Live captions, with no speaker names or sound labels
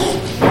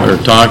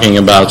we're talking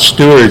about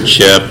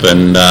stewardship,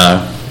 and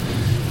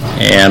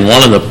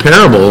one of the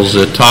parables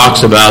that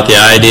talks about the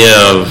idea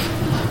of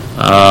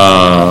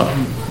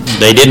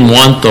they didn't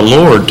want the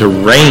Lord to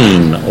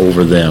reign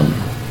over them.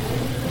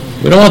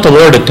 We don't want the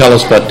Lord to tell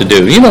us what to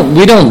do. We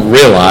don't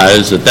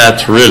realize that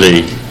that's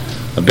really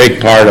a big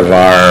part of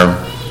our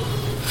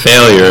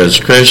failure as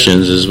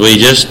Christians, is we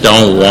just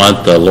don't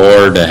want the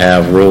Lord to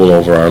have rule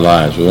over our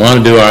lives. We want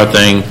to do our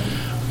thing.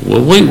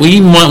 Well, we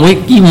even want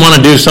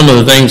to do some of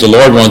the things the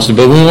Lord wants to do,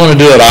 but we want to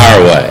do it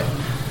our way.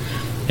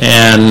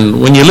 And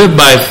when you live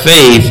by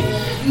faith,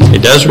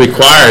 it does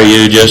require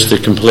you just to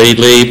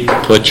completely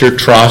put your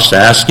trust,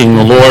 asking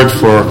the Lord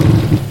for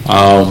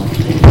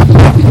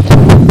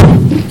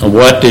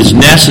what is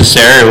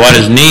necessary, what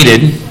is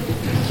needed.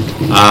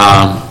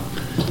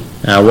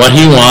 What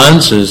he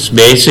wants is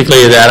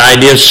basically that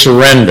idea of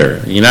surrender.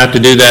 You don't have to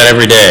do that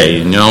every day,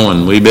 and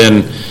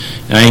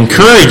I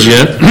encourage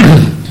you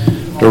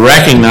to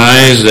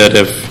recognize that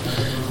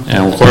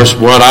and of course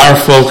what our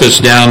focus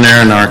down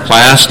there in our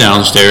class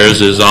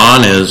downstairs is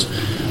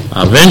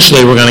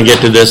eventually we're going to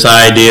get to this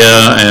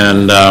idea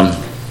and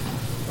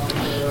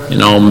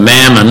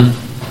mammon.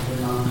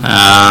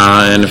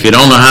 And if you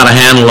don't know how to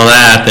handle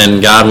that,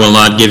 then God will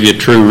not give you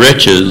true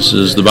riches,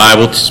 as the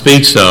Bible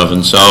speaks of.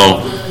 And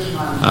so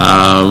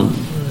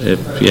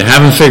if you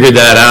haven't figured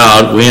that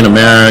out, we in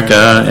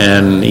America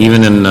and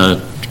even in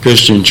the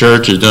Christian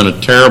church is doing a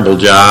terrible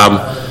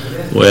job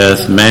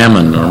with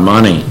mammon or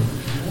money,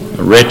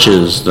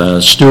 riches,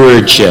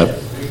 stewardship.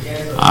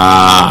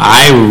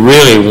 I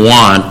really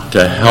want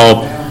to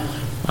help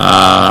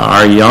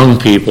our young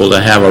people to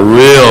have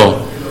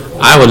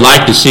I would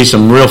like to see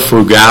some real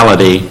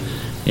frugality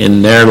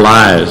in their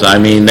lives. I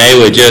mean, they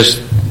would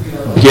just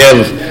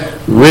give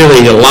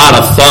really a lot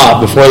of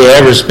thought before they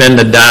ever spend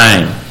a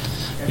dime.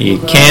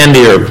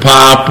 Candy or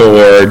pop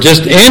or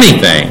just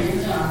anything,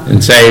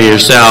 and say to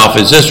yourself,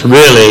 is this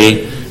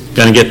really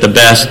going to get the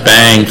best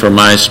bang for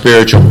my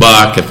spiritual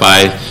buck if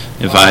I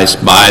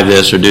buy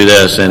this or do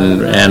this,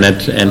 and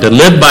to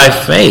live by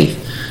faith.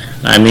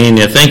 I mean,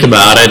 you think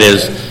about it,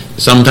 is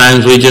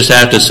sometimes we just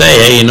have to say,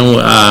 hey,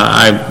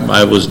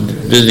 I was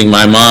visiting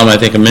my mom, I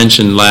think I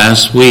mentioned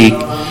last week,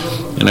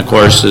 and of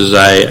course as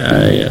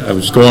I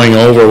was going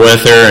over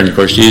with her, and of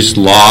course she's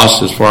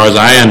lost as far as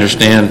I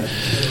understand,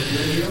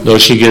 though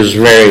she is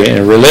very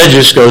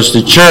religious, goes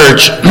to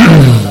church.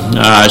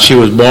 She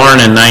was born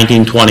in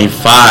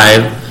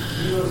 1925.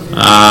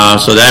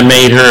 So that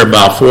made her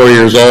about 4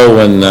 years old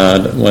when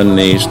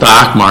the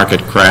stock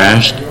market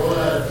crashed.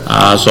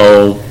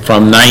 So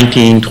from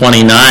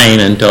 1929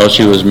 until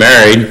she was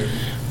married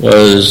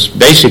was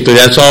basically,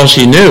 that's all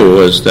she knew,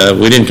 was that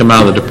we didn't come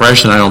out of the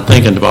Depression, I don't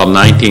think, until about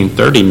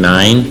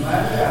 1939.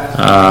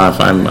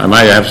 I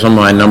might have some of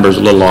my numbers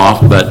a little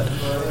off, but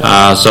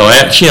that's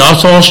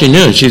all she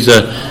knew.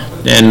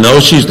 And though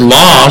she's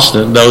lost,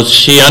 though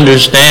she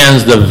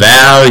understands the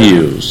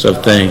values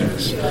of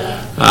things.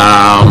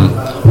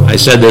 I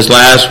said this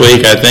last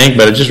week, I think,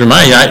 but it just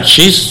reminds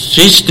you,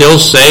 she still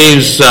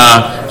saves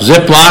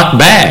Ziploc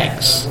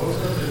bags.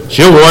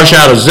 She'll wash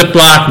out a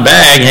Ziploc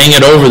bag, hang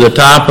it over the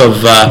top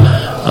of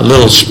a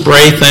little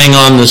spray thing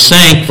on the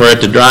sink for it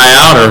to dry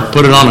out, or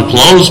put it on a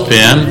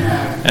clothespin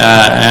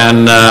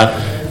and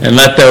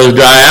let those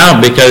dry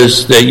out,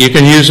 because you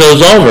can use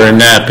those over.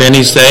 And that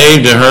penny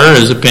saved to her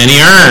is a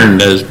penny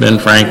earned, as Ben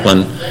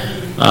Franklin,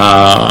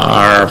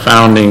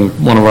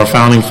 one of our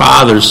founding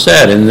fathers,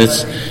 said. And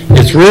it's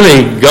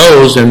really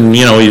goes, and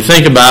you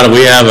think about it,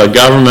 we have a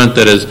government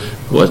that is,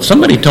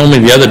 somebody told me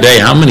the other day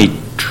how many $1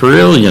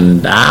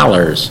 trillion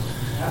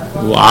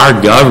our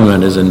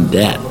government is in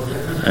debt.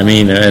 I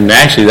mean, and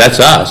actually that's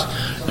us.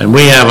 And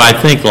we have, I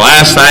think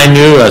last I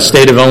knew, the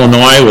state of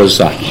Illinois was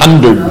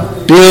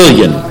 $100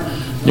 billion,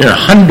 near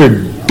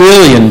 $100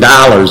 billion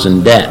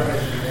in debt.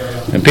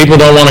 And people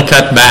don't want to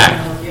cut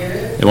back.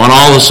 They want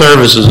all the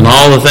services and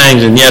all the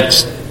things, and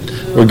yet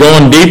we're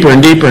going deeper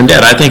and deeper in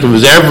debt. I think it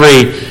was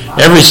every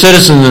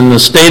citizen in the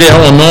state of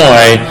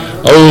Illinois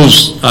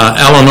owes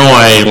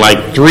Illinois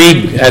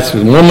that's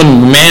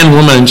man,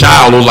 woman, and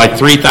child owes like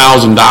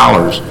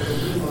 $3,000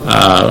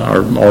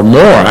 or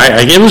more.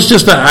 It was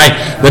just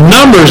the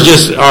numbers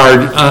just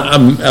are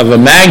of a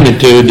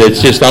magnitude that's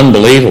just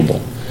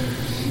unbelievable.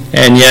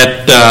 And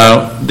yet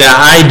the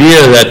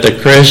idea that the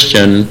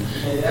Christian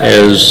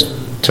is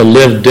to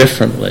live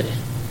differently,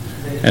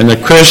 and the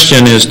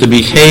Christian is to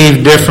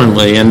behave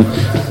differently. And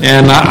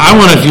I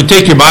want, if you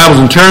take your Bibles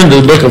and turn to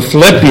the book of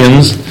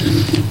Philippians,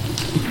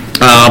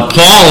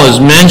 Paul is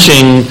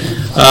mentioning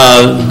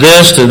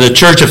this to the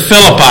church of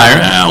Philippi.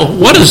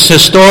 What is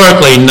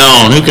historically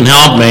known? Who can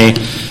help me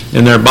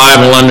in their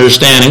Bible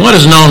understanding? What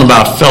is known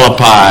about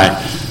Philippi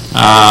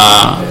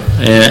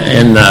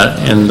in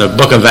the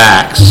book of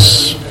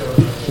Acts?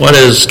 What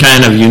is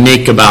kind of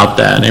unique about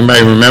that?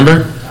 Anybody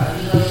remember?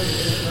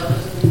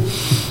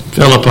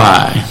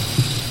 Philippi.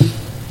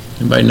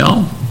 Anybody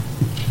know?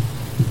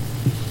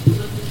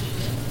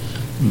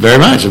 Very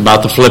much.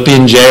 About the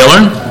Philippian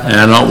jailer.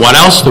 And what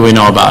else do we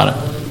know about it?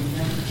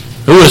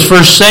 Who was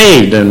first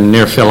saved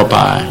near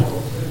Philippi?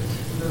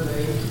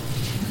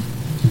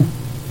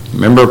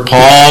 Remember,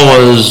 Paul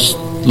was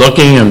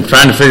looking and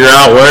trying to figure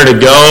out where to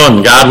go,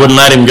 and God wouldn't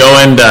let him go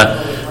into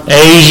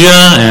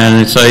Asia,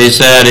 and so he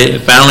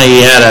said finally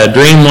he had a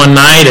dream one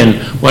night,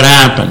 and what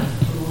happened?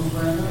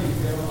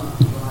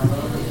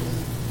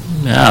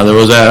 Yeah,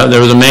 there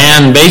was a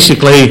man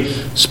basically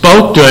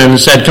spoke to him and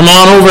said, "Come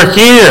on over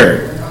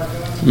here,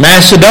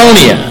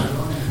 Macedonia."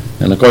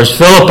 And of course,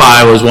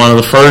 Philippi was one of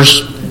the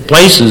first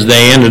places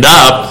they ended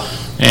up,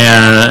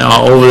 and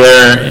over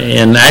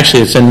there,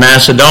 actually it's in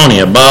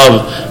Macedonia.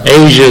 Above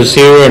Asia is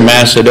here, and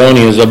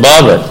Macedonia is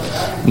above it.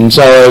 And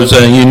so it was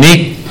a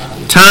unique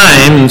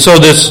time, and so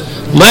this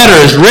letter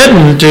is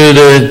written to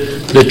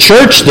the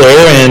church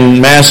there in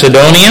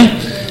Macedonia,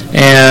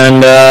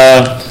 and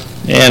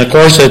of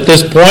course at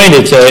this point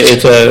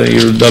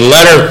the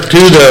letter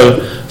to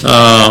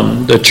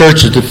the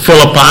church at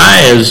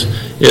Philippi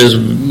is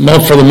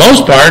for the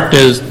most part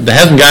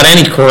hasn't got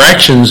any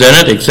corrections in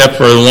it, except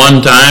for the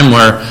one time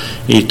where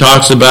he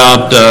talks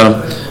about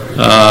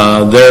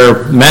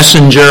their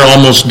messenger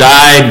almost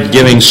died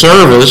giving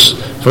service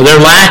for their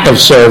lack of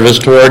service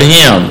toward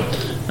him.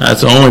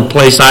 That's the only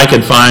place I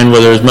could find where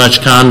there's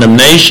much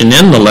condemnation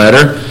in the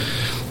letter.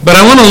 But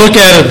I want to look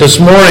at it this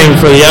morning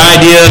for the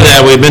idea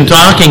that we've been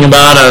talking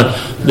about,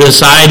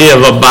 this idea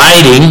of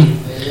abiding.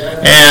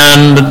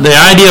 And the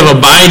idea of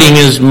abiding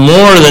is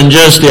more than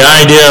just the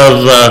idea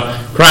of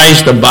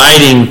Christ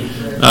abiding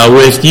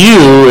with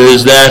you,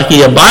 is that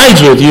he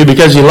abides with you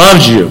because he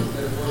loves you.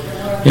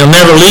 He'll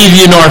never leave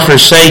you nor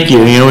forsake you.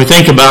 We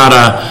think about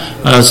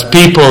as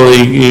people,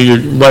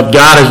 what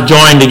God has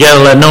joined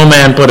together, let no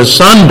man put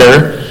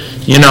asunder.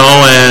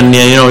 And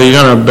you're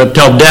going to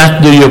till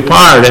death do you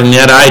part, and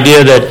that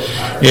idea that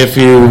if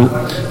you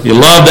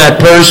love that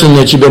person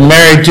that you've been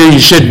married to,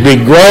 you should be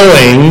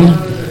growing,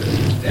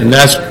 and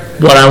that's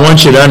what I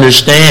want you to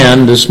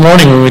understand this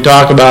morning when we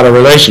talk about a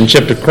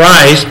relationship to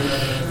Christ.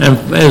 And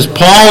as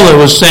Paul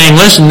was saying,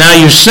 listen, now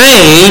you're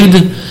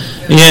saved,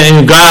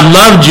 and God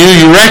loved you,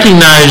 you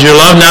recognize your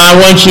love, now I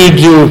want you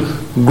to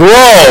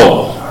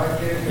grow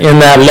in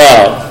that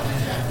love.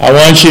 I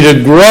want you to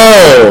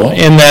grow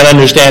in that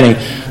understanding.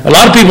 A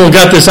lot of people have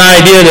got this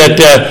idea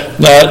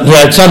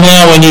that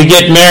somehow when you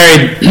get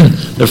married,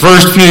 the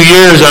first few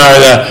years are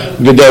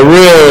the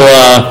real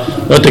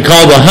what they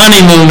call the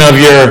honeymoon of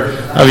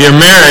your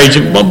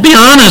marriage. Well, be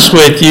honest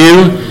with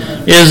you,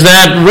 is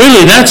that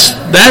really that's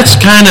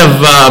kind of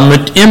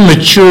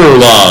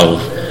immature love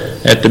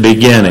at the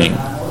beginning.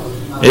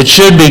 It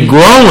should be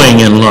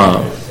growing in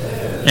love,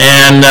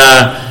 and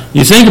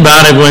you think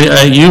about it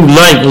when you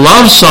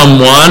love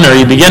someone, or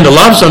you begin to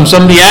love some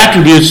of the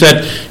attributes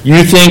that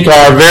you think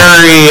are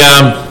very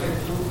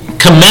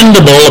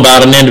commendable about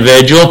an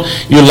individual.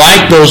 You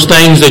like those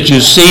things that you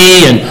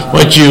see and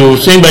what you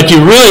see, but you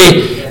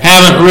really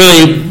haven't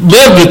really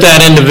lived with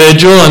that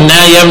individual, and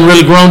now you haven't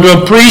really grown to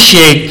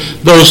appreciate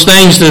those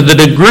things to the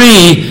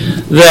degree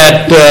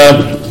that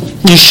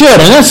you should.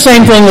 And that's the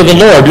same thing with the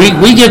Lord.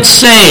 We get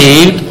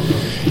saved,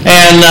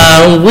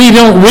 and we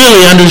don't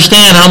really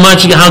understand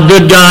how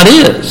good God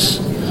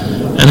is,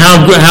 and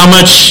how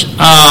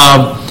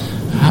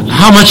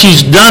much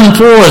he's done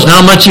for us, and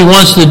how much he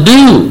wants to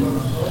do.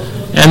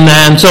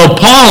 And so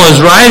Paul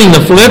is writing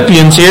the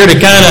Philippians here to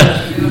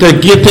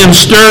get them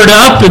stirred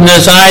up in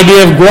this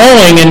idea of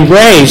growing in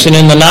grace and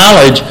in the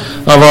knowledge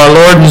of our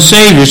Lord and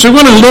Savior. So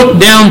we're going to look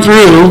down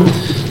through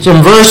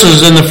some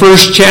verses in the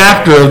first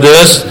chapter of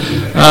this,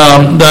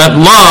 that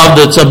love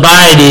that's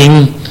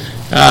abiding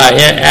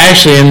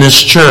actually in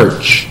this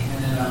church.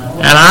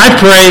 And I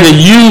pray that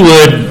you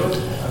would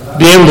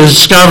be able to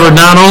discover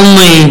not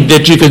only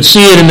that you could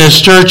see it in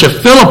this church of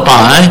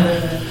Philippi,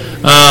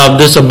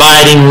 this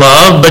abiding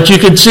love, but you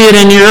could see it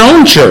in your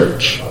own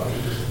church.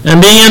 And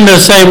begin to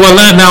say, well,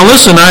 now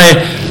listen,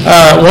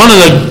 one of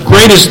the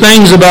greatest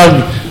things about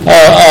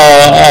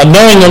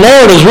knowing the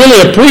Lord is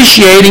really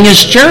appreciating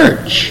his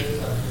church.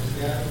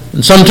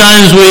 And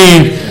sometimes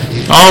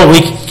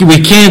we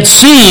can't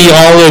see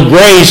all the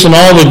grace and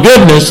all the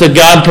goodness that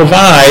God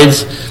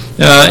provides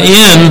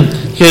in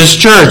his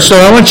church. So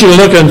I want you to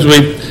look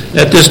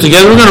at this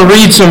together. We're going to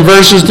read some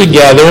verses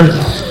together,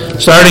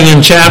 starting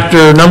in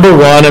chapter number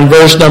 1 and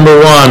verse number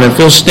 1. If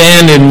you'll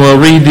stand and we'll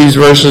read these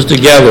verses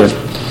together.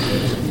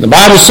 The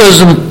Bible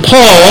says,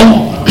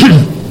 Paul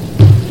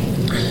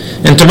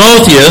and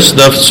Timotheus,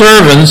 the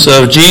servants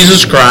of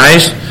Jesus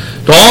Christ,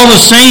 to all the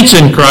saints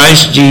in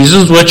Christ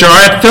Jesus, which are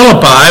at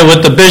Philippi,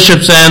 with the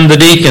bishops and the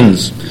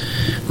deacons.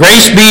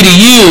 Grace be to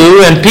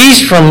you, and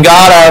peace from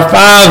God our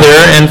Father,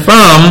 and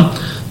from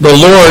the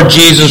Lord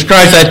Jesus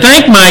Christ. I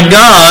thank my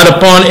God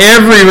upon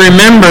every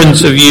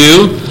remembrance of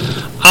you,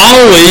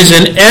 always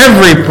in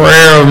every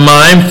prayer of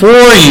mine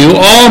for you,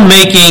 all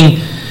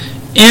making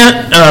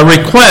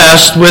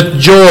request with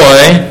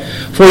joy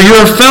for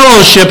your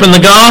fellowship in the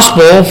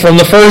gospel from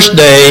the first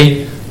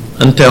day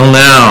until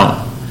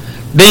now.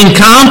 Being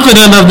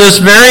confident of this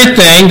very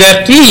thing,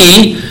 that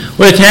he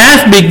which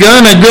hath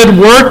begun a good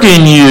work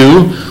in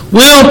you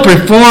will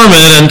perform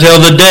it until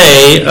the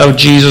day of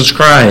Jesus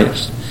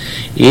Christ.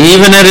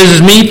 Even it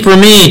is meet for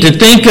me to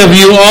think of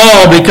you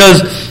all,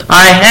 because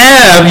I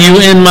have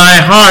you in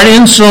my heart,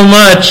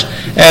 insomuch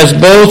as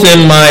both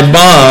in my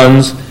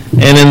bonds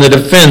and in the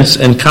defense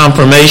and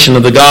confirmation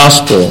of the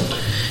gospel,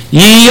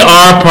 ye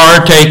are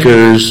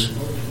partakers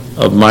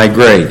of my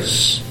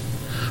grace.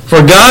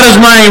 For God is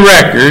my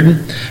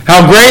record,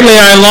 how greatly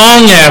I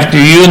long after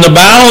you in the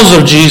bowels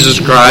of Jesus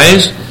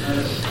Christ.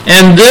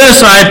 And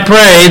this I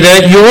pray,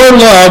 that your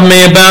love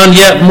may abound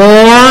yet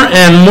more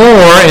and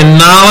more in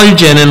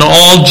knowledge and in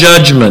all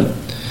judgment,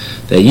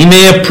 that ye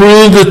may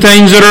approve the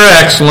things that are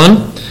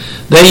excellent,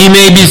 that ye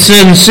may be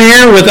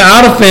sincere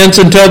without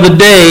offense until the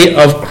day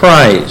of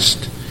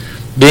Christ,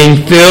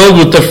 being filled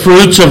with the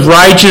fruits of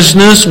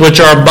righteousness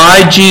which are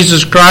by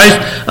Jesus Christ,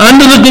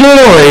 unto the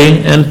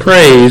glory and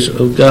praise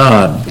of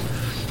God.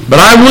 But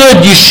I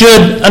would you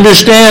should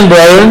understand,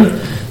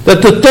 brethren,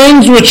 that the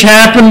things which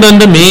happened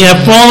unto me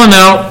have fallen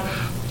out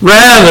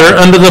rather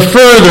unto the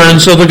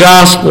furtherance of the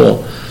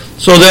gospel,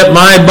 so that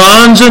my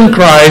bonds in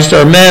Christ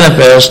are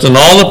manifest in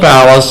all the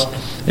palace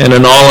and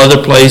in all other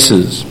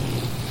places.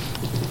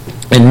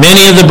 And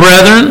many of the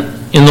brethren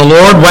in the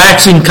Lord,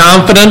 waxing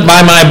confident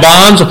by my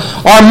bonds,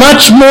 are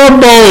much more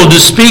bold to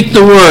speak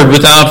the word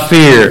without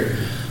fear.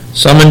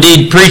 Some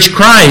indeed preach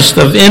Christ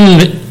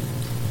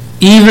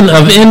even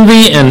of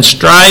envy and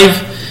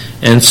strife,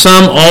 and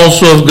some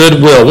also of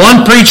goodwill.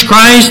 One preached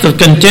Christ of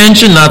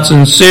contention, not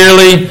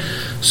sincerely,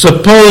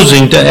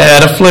 supposing to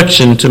add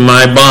affliction to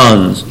my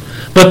bonds.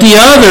 But the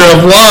other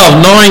of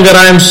love, knowing that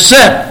I am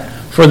set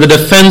for the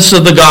defense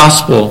of the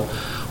gospel.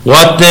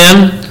 What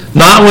then?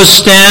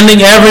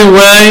 Notwithstanding every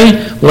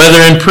way,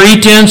 whether in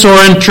pretense or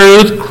in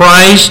truth,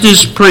 Christ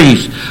is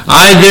preached.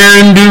 I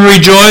therein do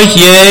rejoice,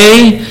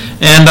 yea,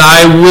 and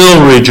I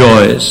will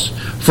rejoice.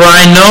 For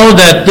I know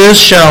that this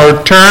shall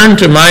return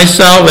to my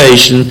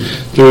salvation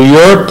through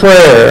your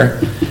prayer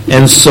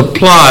and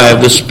supply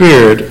of the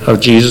Spirit of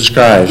Jesus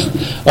Christ.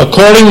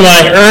 According to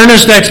my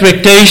earnest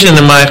expectation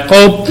and my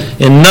hope,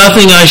 in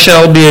nothing I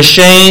shall be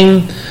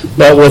ashamed,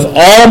 but with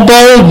all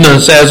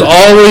boldness, as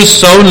always,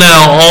 so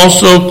now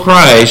also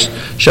Christ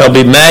shall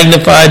be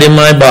magnified in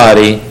my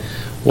body,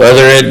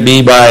 whether it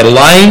be by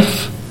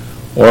life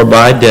or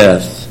by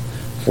death.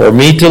 For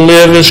me to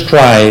live is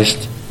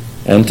Christ,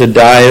 and to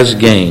die is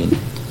gain.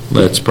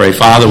 Let's pray.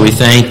 Father, we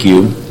thank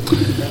you.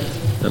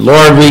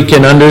 Lord, we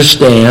can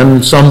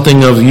understand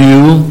something of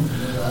you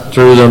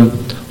through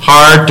the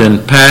heart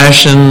and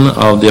passion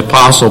of the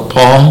Apostle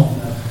Paul.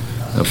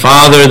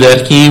 Father,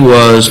 that he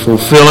was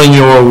fulfilling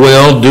your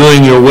will,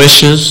 doing your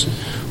wishes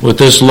with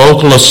this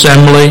local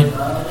assembly.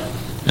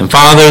 And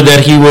Father,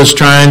 that he was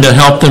trying to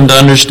help them to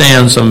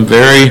understand some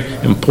very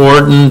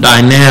important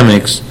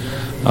dynamics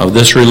of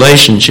this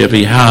relationship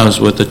he has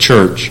with the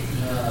church.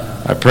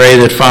 I pray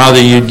that, Father,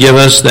 you'd give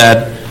us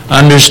that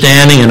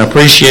understanding and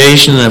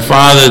appreciation, and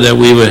Father, that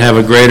we would have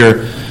a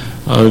greater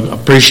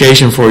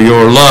appreciation for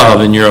your love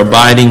and your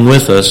abiding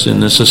with us in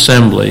this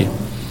assembly.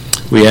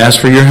 We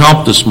ask for your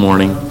help this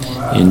morning.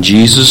 In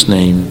Jesus'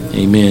 name,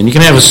 amen. You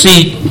can have a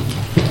seat.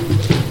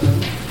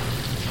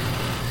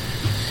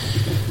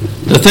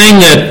 The thing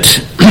that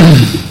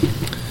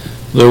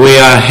we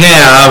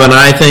have, and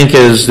I think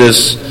is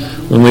this,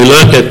 when we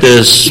look at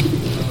this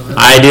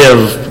idea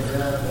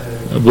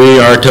of we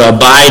are to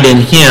abide in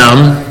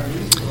him,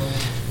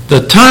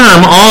 the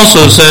term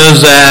also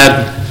says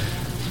that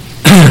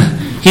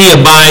he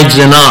abides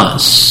in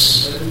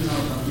us.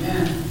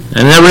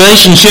 And the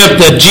relationship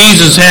that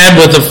Jesus had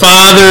with the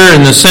Father,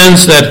 in the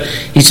sense that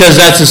he says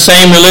that's the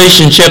same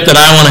relationship that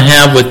I want to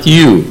have with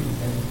you.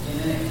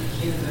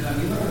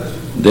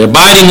 The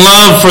abiding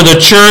love for the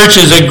church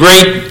is a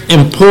great,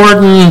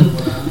 important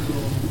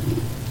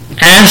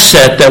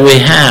asset that we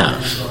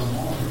have.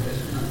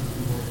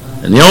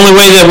 And the only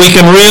way that we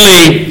can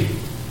really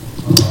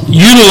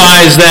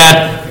utilize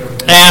that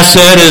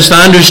asset is to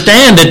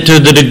understand it to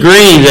the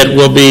degree that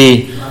will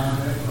be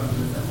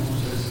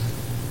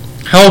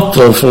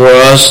helpful for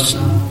us.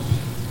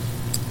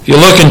 If you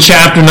look in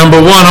chapter number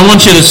 1, I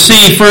want you to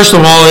see, first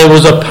of all, it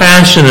was a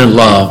passionate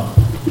love.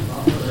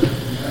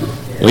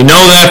 We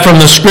know that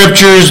from the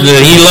scriptures that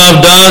he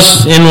loved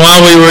us in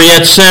while we were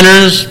yet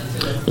sinners.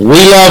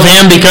 We love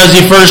him because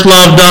he first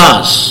loved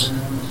us.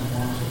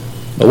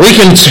 But we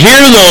can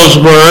hear those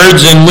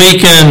words and we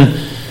can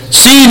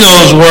see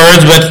those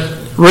words, but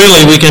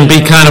really we can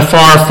be kind of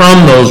far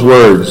from those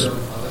words.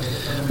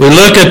 We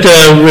look at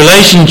the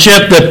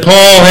relationship that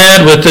Paul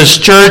had with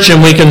this church, and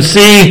we can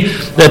see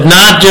that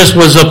not just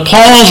was it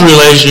Paul's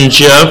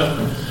relationship,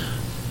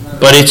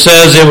 but it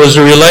says it was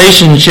a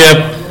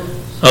relationship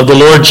of the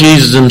Lord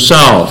Jesus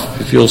himself.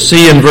 If you'll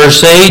see in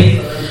verse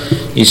 8,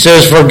 he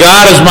says, "For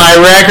God is my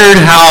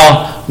record,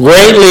 how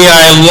greatly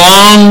I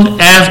long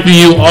after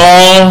you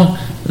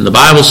all." And the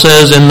Bible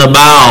says, in the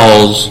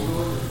bowels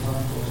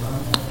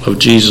of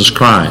Jesus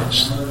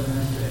Christ.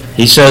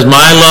 He says,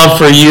 my love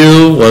for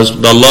you was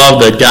the love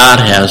that God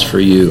has for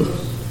you.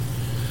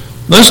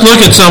 Let's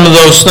look at some of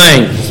those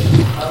things.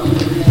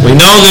 We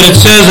know that it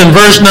says in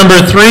verse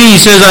number 3, he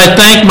says, I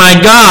thank my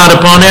God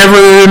upon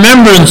every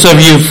remembrance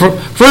of you.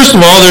 First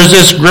of all, there's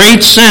this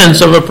great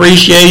sense of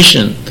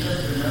appreciation.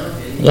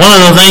 One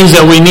of the things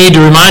that we need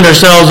to remind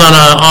ourselves on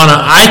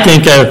I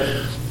think,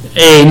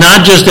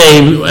 not just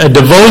a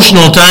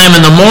devotional time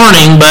in the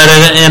morning, but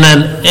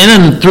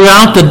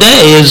throughout the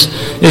day is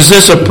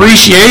this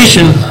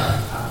appreciation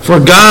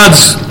for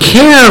God's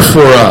care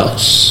for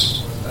us.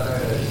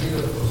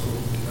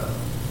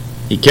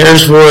 He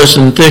cares for us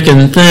in thick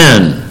and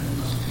thin.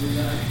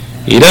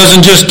 He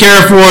doesn't just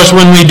care for us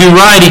when we do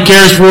right, He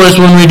cares for us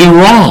when we do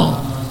wrong.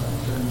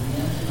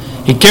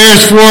 He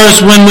cares for us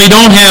when we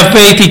don't have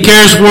faith. He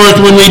cares for us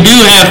when we do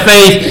have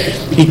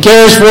faith. He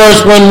cares for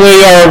us when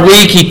we are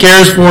weak. He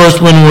cares for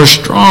us when we're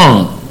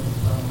strong.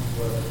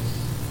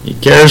 He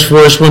cares for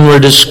us when we're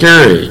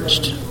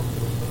discouraged.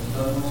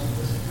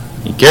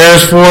 He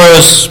cares for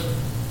us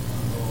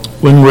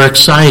when we're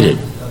excited.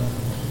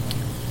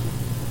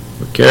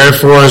 He cares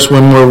for us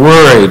when we're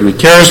worried. He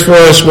cares for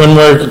us when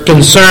we're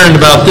concerned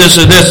about this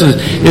or this.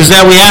 Is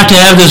that we have to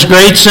have this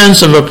great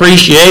sense of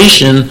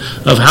appreciation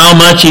of how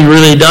much He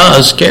really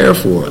does care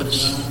for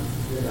us.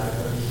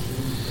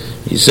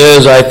 He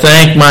says, I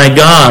thank my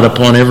God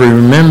upon every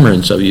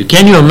remembrance of you.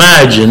 Can you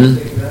imagine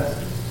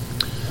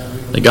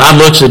that God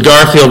looks at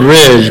Garfield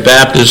Ridge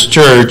Baptist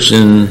Church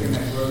and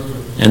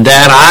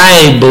that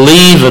I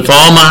believe with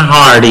all my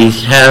heart He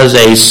has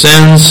a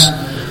sense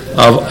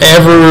of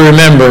every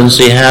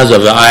remembrance He has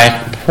of it. I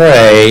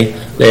pray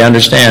they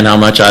understand how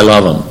much I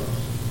love them.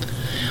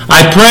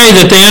 I pray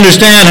that they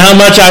understand how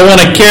much I want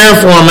to care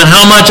for them and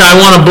how much I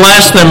want to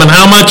bless them and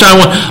how much I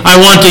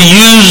want to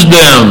use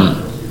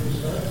them.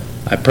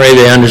 I pray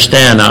they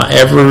understand how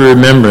every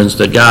remembrance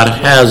that God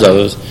has of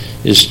us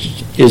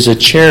is a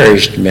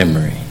cherished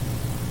memory.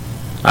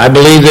 I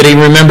believe that He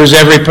remembers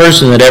every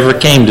person that ever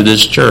came to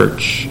this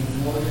church.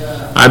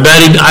 I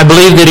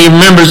believe that He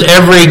remembers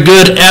every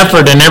good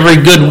effort and every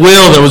good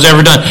will that was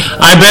ever done.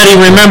 I bet He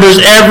remembers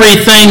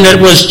everything that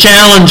was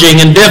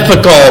challenging and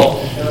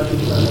difficult.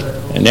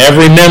 And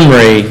every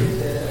memory,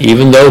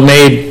 even though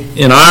made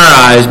in our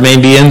eyes may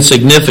be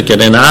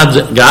insignificant, in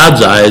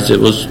God's eyes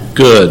it was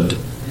good.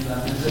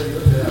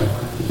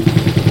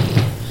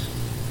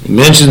 He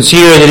mentions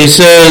here that He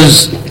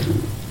says,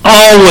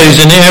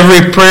 always in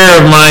every prayer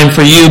of mine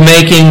for you,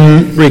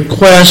 making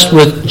request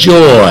with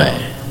joy.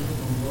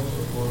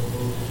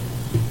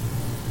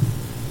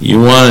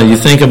 You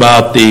think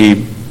about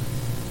the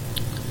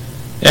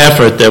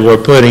effort that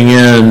we're putting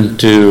in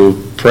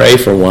to pray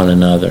for one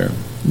another,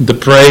 to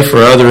pray for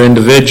other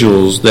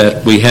individuals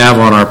that we have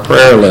on our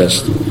prayer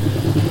list.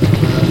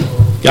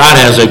 God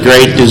has a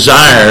great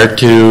desire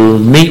to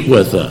meet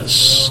with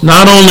us.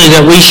 Not only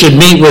that we should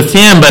meet with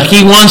Him, but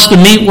He wants to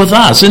meet with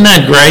us. Isn't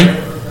that great?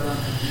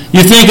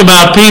 You think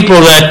about people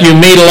that you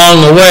meet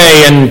along the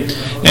way and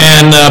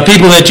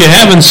people that you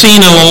haven't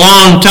seen in a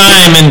long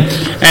time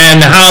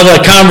and how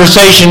the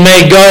conversation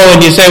may go,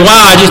 and you say,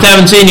 wow, I just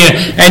haven't seen you,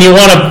 and you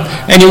want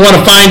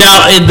to find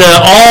out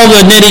all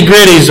the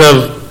nitty-gritties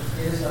of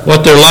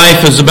what their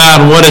life is about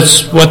and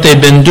what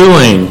they've been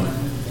doing.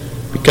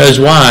 Because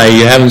why?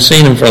 You haven't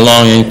seen Him for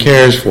long and He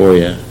cares for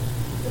you.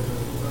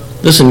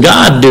 Listen,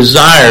 God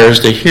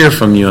desires to hear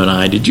from you and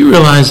I. Did you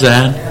realize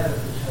that?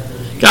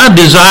 God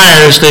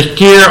desires to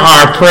hear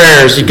our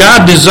prayers.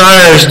 God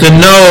desires to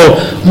know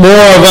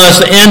more of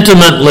us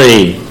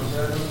intimately.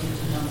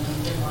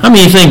 How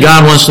many of you think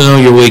God wants to know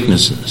your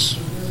weaknesses?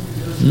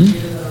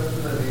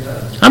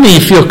 How many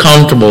of you feel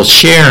comfortable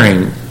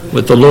sharing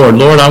with the Lord?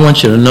 Lord, I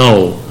want you to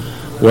know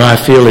where I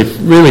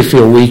really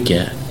feel weak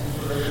at.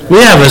 We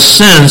have a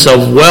sense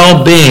of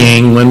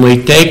well-being when we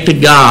take to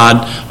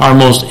God our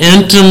most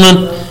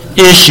intimate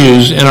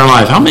issues in our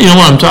life. How many know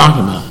what I'm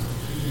talking about?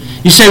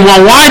 You say,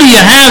 well, why do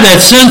you have that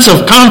sense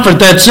of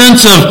comfort, that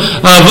sense of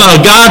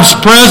God's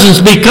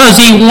presence? Because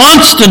He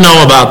wants to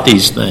know about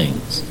these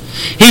things.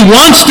 He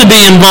wants to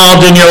be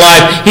involved in your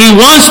life. He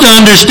wants to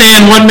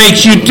understand what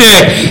makes you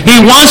tick.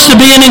 He wants to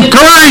be an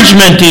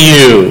encouragement to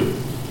you.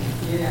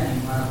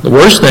 The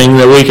worst thing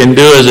that we can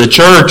do as a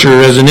church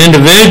or as an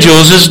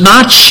individual is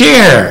not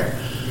share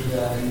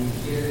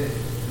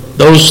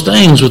those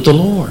things with the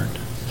Lord.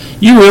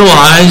 You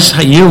realize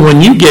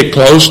when you get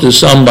close to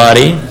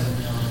somebody,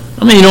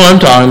 you know what I'm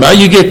talking about.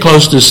 You get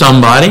close to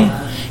somebody,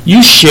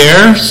 you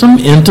share some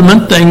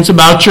intimate things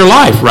about your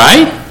life,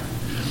 right?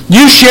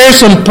 You share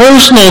some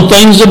personal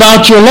things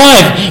about your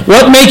life.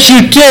 What makes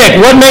you tick?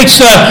 What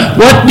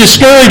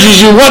discourages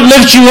you? What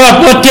lifts you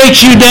up? What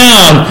takes you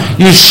down?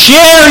 You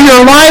share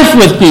your life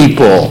with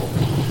people.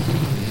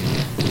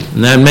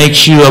 And that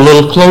makes you a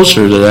little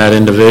closer to that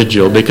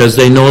individual because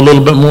they know a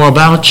little bit more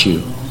about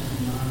you.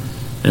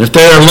 And if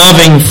they're a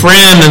loving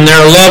friend and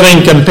they're a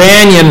loving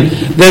companion,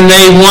 then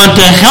they want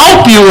to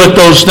help you with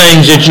those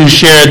things that you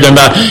shared them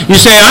about. You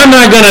say, I'm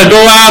not going to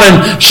go out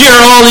and share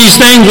all these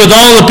things with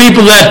all the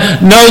people that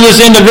know this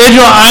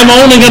individual. I'm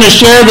only going to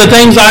share the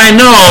things I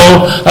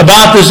know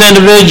about this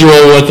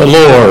individual with the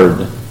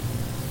Lord.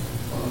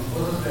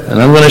 And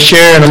I'm going to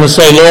share and I'm going to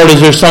say, Lord,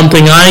 is there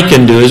something I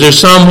can do? Is there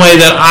some way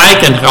that I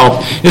can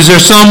help? Is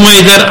there some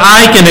way that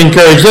I can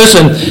encourage?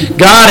 Listen,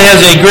 God has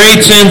a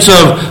great sense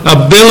of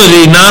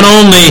ability not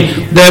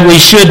only that we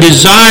should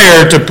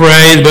desire to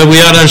pray, but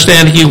we ought to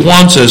understand he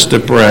wants us to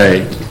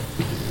pray.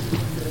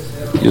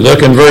 You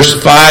look in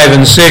verse 5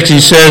 and 6, he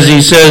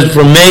says,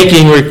 for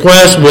making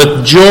requests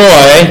with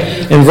joy,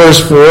 in verse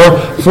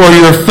 4, for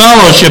your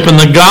fellowship in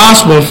the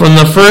gospel from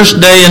the first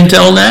day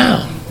until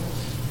now.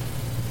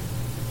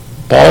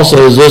 Paul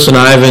says, listen,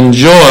 I've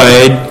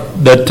enjoyed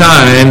the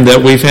time that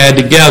we've had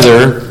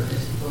together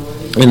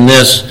in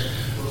this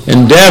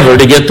endeavor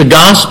to get the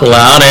gospel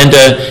out and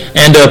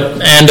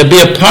to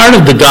be a part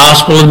of the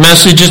gospel, the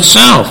message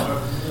itself.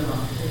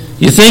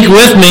 You think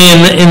with me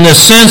in the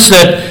sense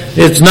that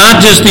it's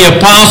not just the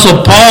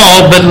Apostle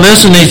Paul, but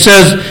listen, he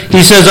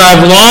says,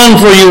 I've longed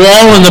for you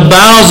all in the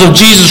bowels of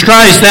Jesus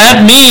Christ.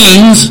 That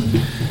means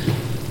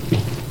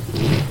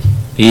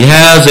he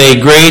has a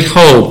great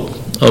hope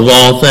of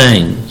all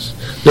things.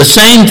 The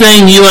same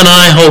thing you and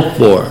I hope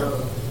for.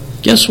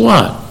 Guess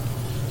what?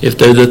 If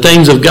they're the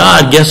things of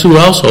God, guess who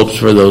else hopes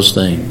for those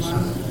things?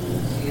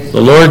 The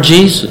Lord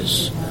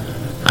Jesus.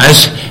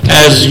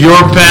 As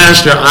your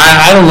pastor,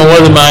 I don't know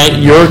whether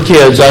your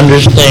kids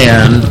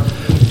understand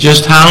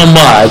just how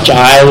much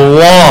I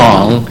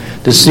long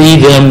to see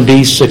them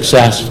be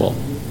successful.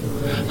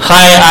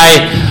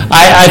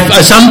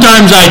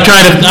 Sometimes I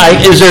try to,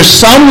 is there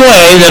some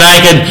way that I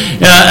can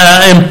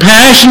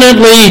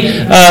impassionately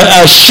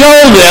show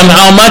them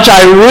how much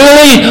I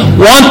really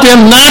want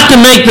them not to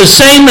make the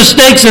same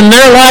mistakes in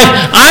their life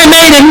I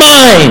made in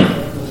mine?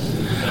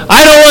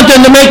 I don't want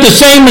them to make the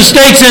same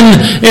mistakes in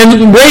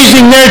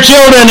raising their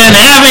children and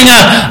having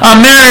a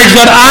marriage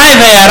that I've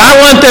had. I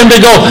want them to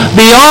go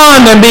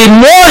beyond and be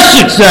more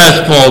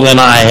successful than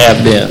I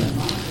have been.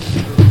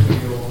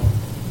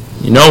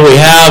 You know, we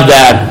have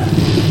that.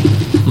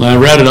 I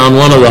read it on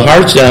one of the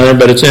hearts down there,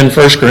 but it's in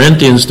 1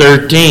 Corinthians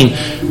 13.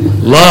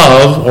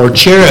 Love or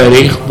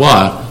charity,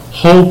 what?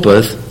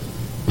 Hopeth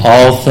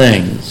all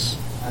things.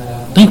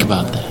 Think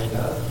about that.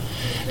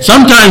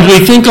 Sometimes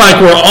we think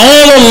like we're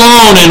all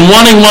alone in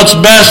wanting what's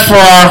best for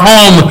our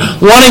home,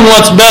 wanting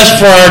what's best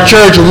for our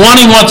church,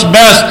 wanting what's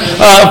best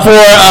for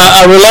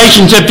a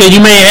relationship that you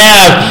may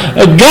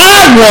have.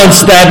 God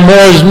wants that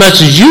more as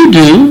much as you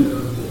do.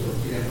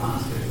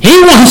 He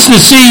wants to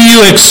see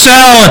you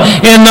excel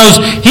in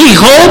those. He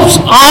hopes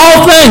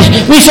all things.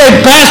 We say,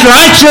 Pastor,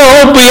 I sure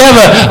hope we have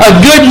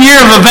a good year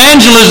of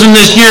evangelism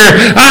this year.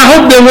 I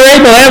hope that we're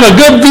able to have a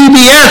good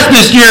VBS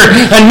this year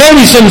and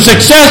maybe some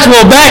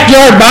successful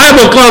backyard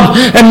Bible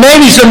clubs and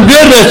maybe some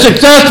good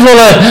successful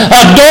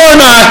door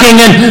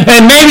knocking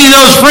and maybe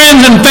those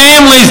friends and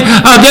families,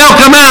 they'll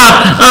come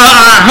out.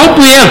 I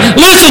hope we have.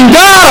 Listen,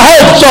 God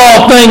hopes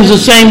all things the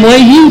same way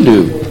you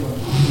do.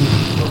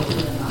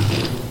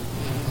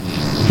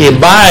 He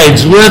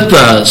abides with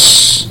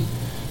us,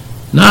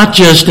 not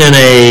just in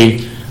a,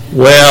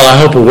 well, I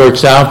hope it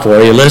works out for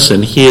you.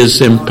 Listen, he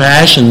is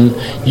impassioned.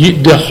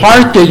 The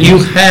heart that you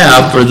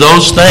have for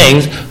those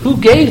things, who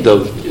gave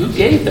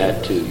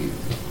that to you?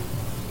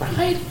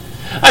 Right?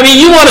 I mean,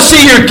 you want to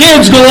see your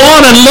kids go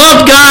on and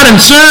love God and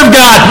serve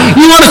God.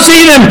 You want to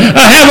see them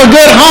have a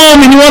good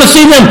home, and you want to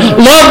see them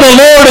love the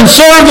Lord and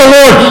serve the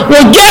Lord.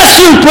 Well, guess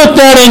who put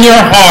that in your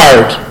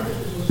heart?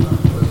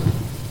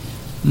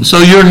 And so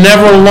you're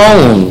never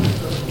alone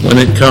when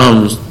it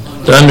comes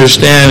to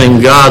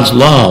understanding God's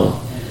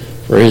love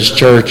for his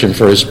church and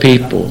for his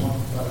people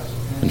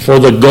and for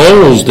the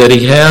goals that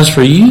he has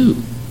for you.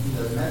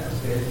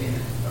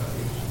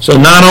 So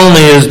not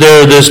only is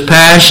there this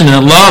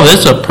passionate love,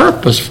 it's a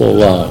purposeful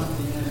love.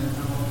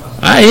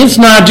 It's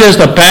not just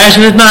a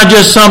passion. It's not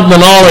just something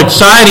all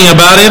exciting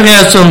about it. It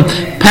has some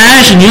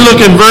passion. You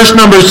look in verse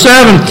number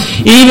 7.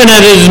 Even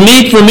it is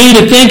meet for me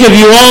to think of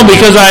you all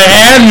because I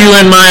have you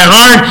in my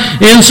heart,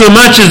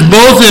 insomuch as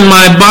both in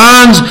my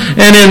bonds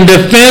and in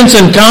defense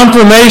and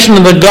confirmation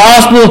of the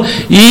gospel,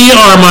 ye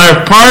are my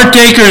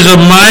partakers of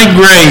my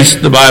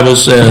grace, the Bible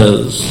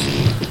says.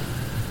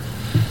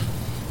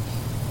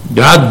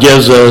 God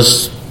gives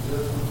us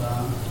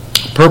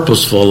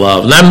purposeful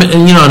love.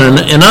 And you know,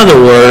 in other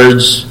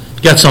words,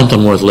 you got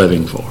something worth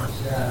living for.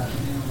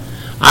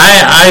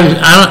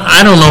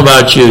 I don't know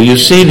about you. You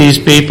see these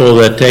people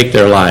that take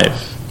their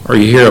life, or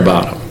you hear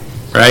about them,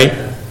 right?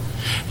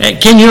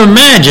 Can you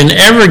imagine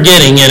ever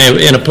getting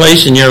in a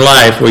place in your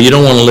life where you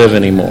don't want to live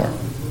anymore?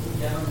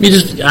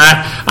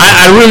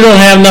 I really don't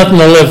have nothing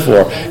to live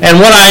for. And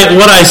what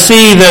I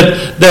see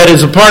that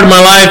is a part of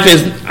my life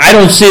is I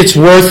don't see it's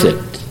worth it.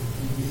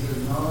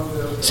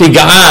 See,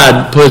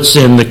 God puts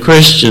in the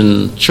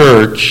Christian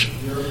church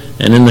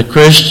and in the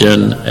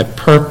Christian a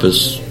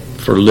purpose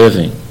for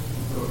living.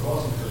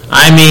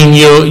 I mean,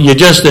 you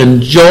just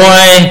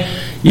enjoy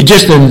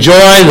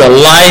the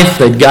life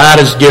that God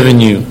has given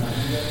you.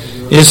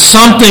 It's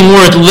something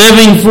worth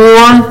living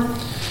for.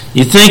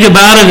 You think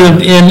about it,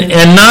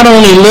 and not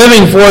only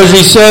living for, as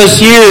he says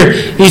here,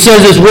 he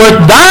says it's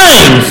worth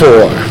dying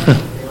for.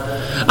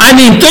 I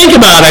mean, think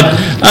about it.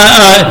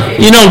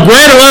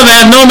 Greater love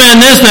hath no man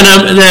this than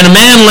a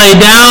man lay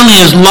down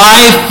his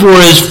life for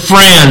his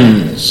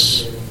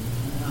friends.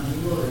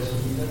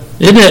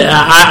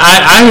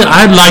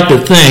 I'd like to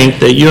think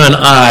that you and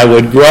I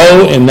would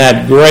grow in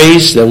that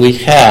grace that we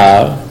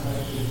have,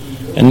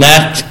 and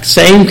that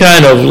same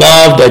kind of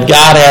love that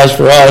God has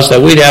for us, that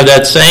we'd have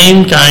that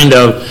same kind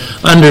of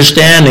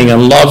understanding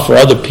and love for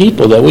other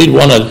people, that we'd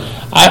want to,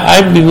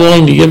 I'd be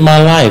willing to give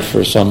my life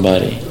for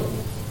somebody.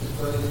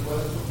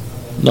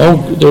 No,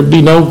 there'd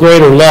be no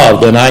greater love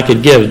than I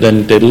could give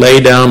than to lay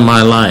down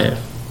my life.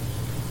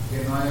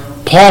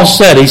 Paul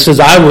said, he says,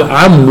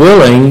 I'm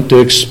willing to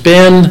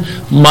expend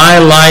my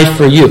life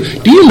for you.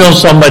 Do you know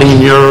somebody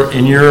in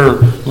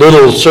your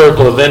little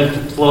circle of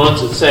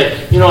influence that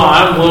say,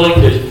 I'm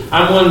willing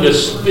to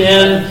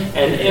spend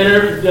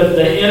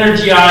the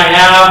energy I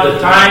have, the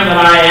time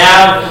that I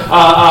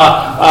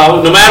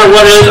have, no matter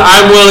what it is,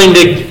 I'm willing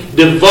to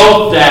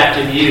devote that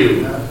to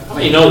you. How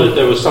many know that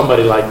there was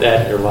somebody like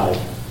that in your life?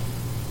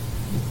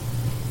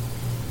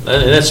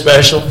 Isn't that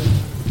special?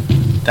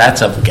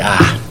 That's of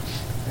God.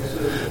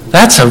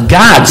 That's of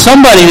God.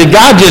 Somebody that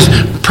God just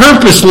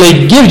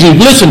purposely gives you.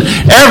 Listen,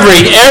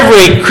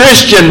 every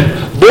Christian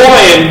boy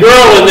and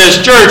girl in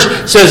this church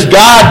says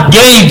God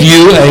gave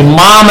you a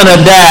mom and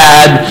a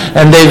dad,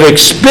 and they're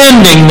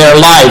expending their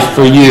life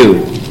for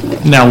you.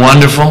 Isn't that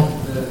wonderful?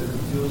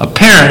 A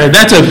parent,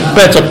 that's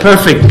a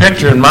perfect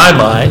picture in my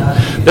mind.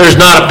 There's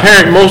not a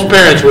parent, most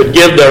parents would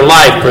give their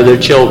life for their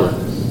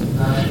children.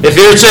 If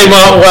you're saying,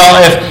 well,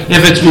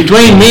 if it's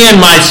between me and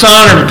my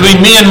son or between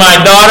me and my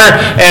daughter,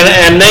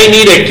 and they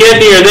need a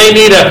kidney or they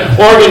need an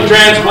organ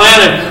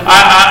transplant,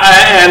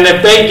 and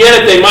if they get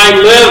it, they might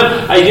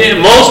live.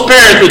 Most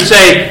parents would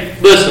say,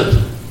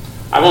 listen,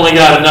 I've only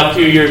got enough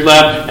few years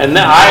left, and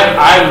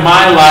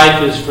my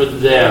life is for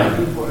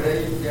them.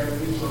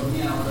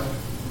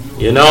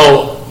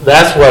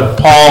 That's what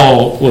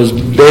Paul was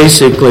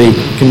basically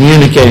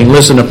communicating.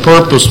 Listen, a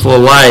purposeful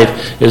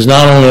life is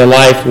not only a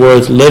life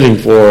worth living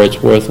for,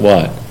 it's worth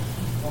what?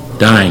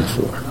 Dying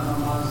for.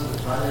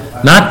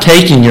 Not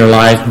taking your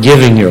life,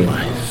 giving your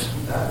life.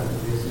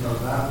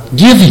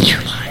 Giving your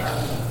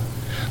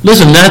life.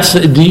 Listen, that's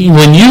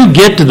when you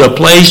get to the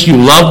place you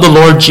love the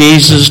Lord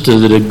Jesus to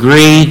the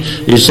degree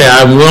you say,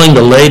 I'm willing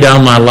to lay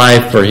down my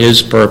life for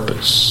His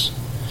purpose.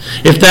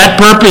 If that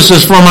purpose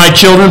is for my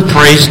children,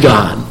 praise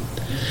God.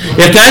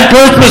 If that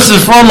purpose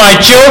is for my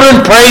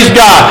children, praise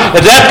God.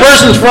 If that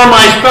person's for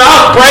my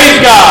spouse,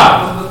 praise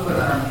God.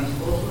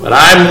 But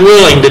I'm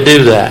willing to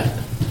do that.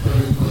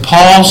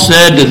 Paul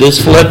said to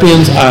this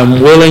Philippians, I'm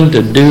willing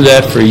to do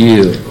that for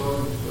you.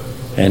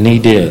 And he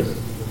did.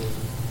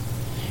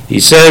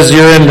 He says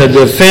here in the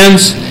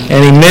defense,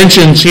 and he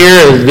mentions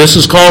here, this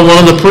is called one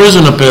of the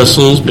prison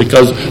epistles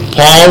because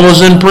Paul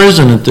was in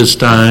prison at this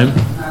time.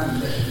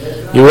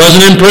 He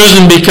wasn't in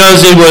prison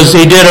because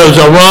he did a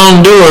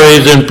wrongdoer. He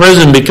was in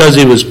prison because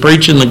he was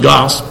preaching the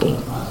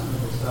gospel.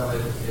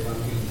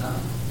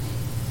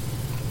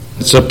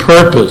 It's a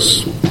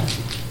purpose.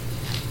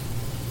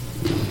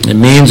 It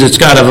means it's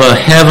got a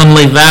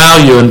heavenly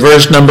value. In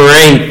verse number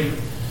 8.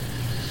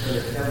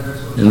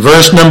 In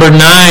verse number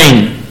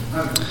 9.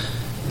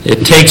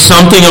 It takes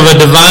something of a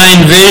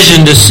divine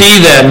vision to see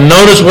that. And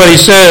notice what he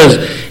says.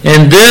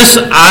 In this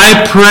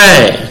I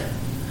pray.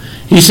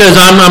 He says,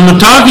 I'm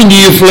talking to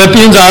you,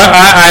 Philippians.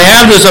 I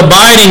have this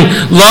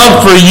abiding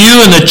love for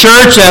you and the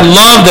church, that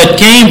love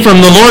that came from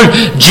the Lord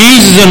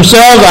Jesus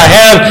himself.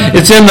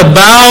 It's in the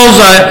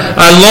bowels.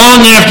 I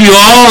long after you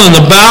all in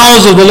the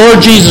bowels of the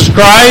Lord Jesus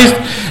Christ.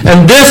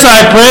 And this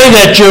I pray,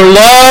 that your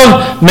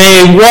love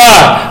may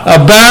what?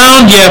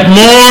 Abound yet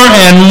more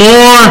and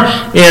more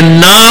in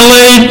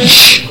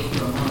knowledge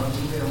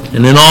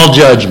and in all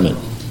judgment.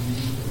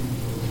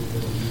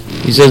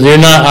 He says, you're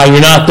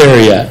not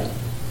there yet.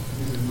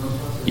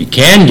 You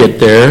can get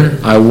there.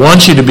 I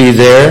want you to be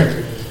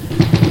there.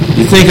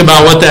 You think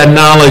about what that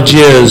knowledge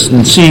is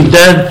and see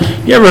that.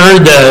 You ever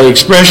heard the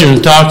expression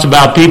that talks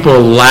about people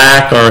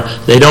lack or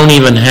they don't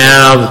even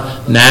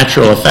have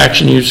natural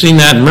affection? You've seen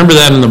that? Remember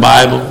that in the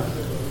Bible?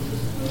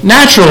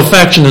 Natural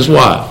affection is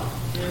what?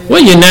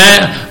 Well,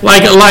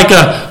 like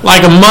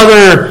a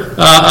mother,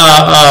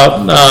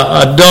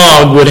 a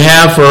dog would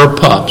have for her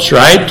pups,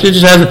 right? It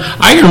just hasn't.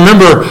 I can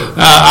remember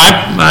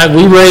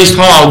we raised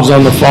hogs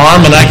on the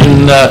farm, and I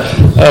can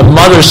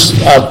mothers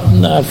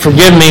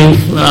forgive me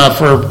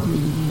for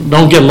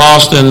don't get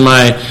lost in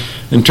my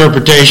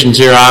interpretations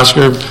here,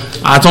 Oscar.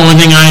 That's the only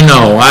thing I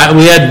know.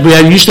 We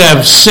used to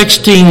have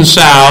 16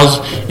 sows,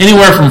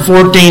 anywhere from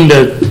 14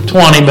 to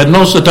 20, but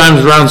most of the time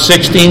it was around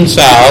 16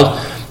 sows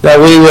that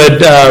we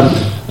would.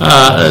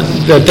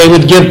 That they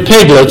would give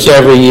piglets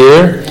every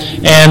year.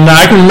 And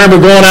I can remember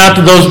going out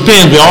to those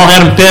pens. We all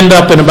had them penned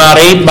up in about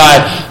 8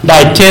 by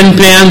 10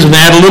 pens, and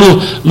they had a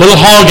little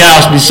hog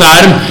house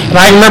beside them.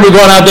 And I can remember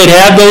going out, they'd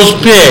have those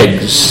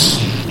pigs.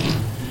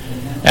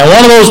 And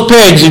one of those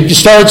pigs, if you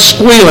start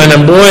squealing,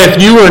 and boy, if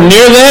you were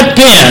near that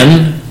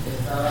pen,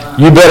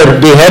 you better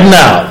be heading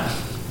out.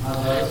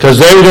 Because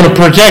they were going to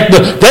protect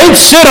they'd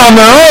sit on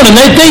their own, and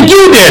they'd think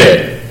you did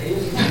it.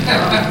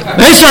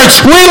 They start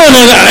squealing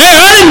and, hey,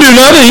 I didn't do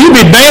nothing. You'd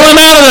be bailing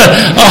out of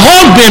a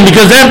hog pen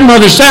because that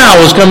mother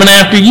sow was coming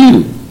after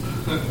you.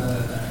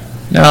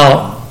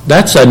 Now,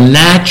 That's a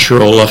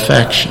natural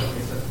affection.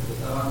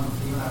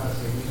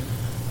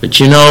 But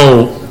you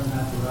know,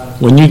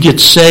 when you get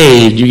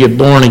saved, you get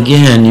born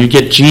again, you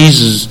get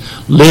Jesus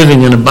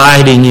living and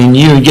abiding in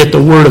you, you get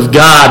the Word of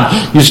God,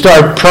 you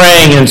start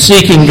praying and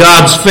seeking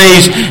God's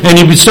face, and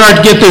you start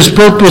to get this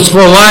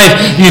purposeful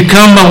life, you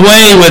come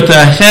away with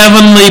a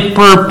heavenly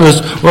purpose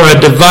or a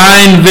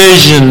divine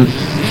vision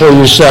for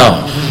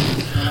yourself.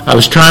 I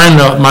was trying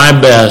my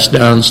best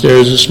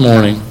downstairs this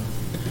morning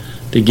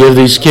to give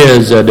these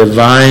kids a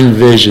divine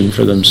vision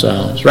for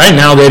themselves. Right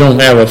now they don't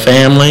have a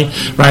family,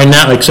 right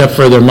now, except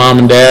for their mom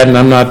and dad, and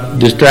I'm not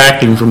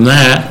distracting from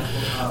that,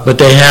 but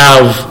they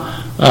have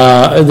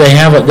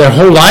their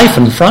whole life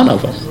in front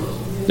of them.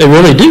 They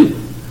really do.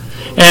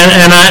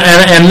 And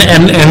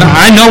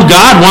I know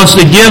God wants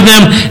to give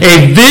them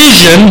a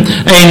vision,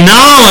 a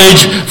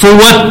knowledge for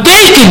what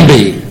they can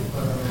be.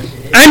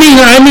 I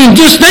mean,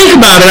 just think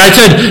about it. I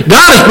said,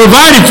 God has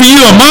provided for you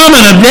a mom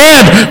and a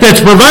dad that's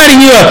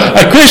providing you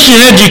a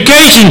Christian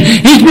education.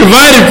 He's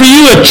provided for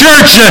you a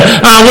church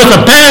with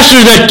a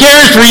pastor that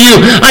cares for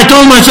you. I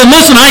told him, I said,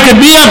 listen, I could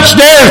be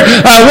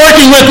upstairs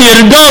working with the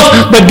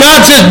adults, but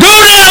God says, go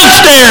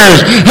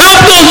downstairs.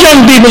 Help those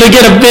young people to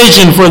get a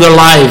vision for their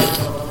life.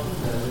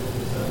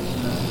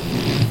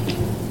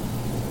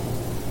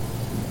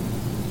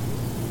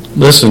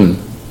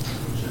 Listen,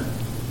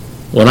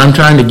 what I'm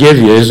trying to give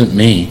you isn't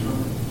me.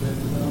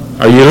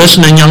 Are you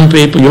listening, young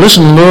people? You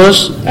listening,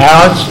 Lewis,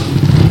 Alex?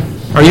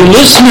 Are you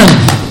listening?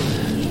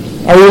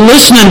 Are you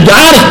listening?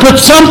 God has put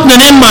something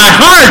in my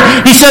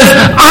heart. He says,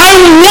 I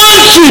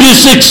want you to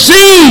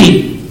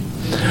succeed.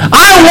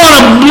 I want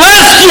to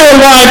bless your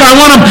life. I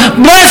want to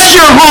bless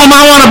your home.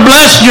 I want to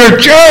bless your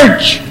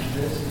church.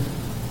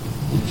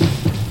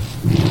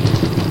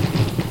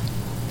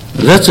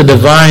 That's a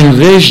divine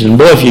vision.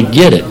 Boy, if you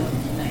get it.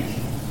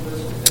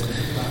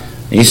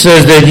 He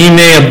says that ye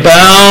may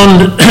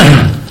abound,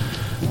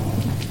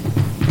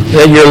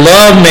 that your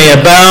love may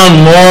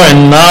abound more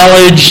in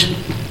knowledge.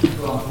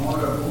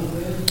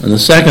 And the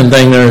second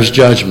thing there is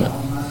judgment.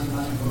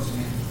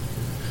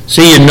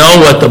 See, you know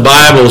what the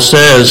Bible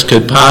says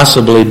could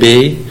possibly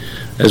be.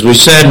 As we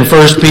said in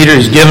 1 Peter,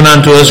 He's given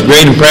unto us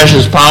great and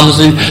precious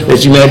promises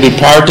that you may be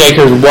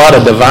partakers of what?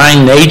 A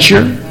divine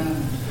nature.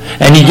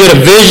 And you get a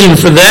vision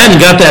for that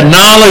and got that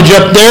knowledge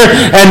up there.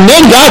 And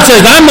then God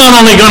says, I'm not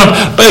only going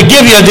to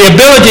give you the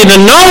ability to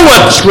know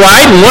what's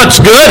right and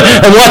what's good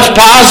and what's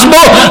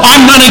possible,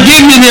 I'm going to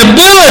give you the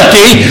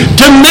ability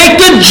to make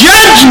the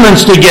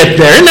judgments to get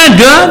there. Isn't that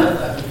good?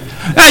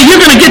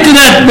 You're going to get to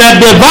that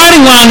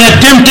dividing line,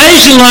 that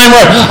temptation line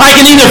where I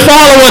can either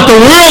follow what the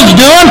world's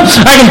doing,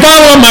 I can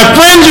follow what my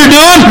friends are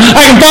doing,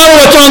 I can follow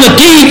what's on the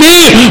TV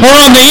or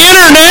on the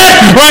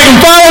internet, or I can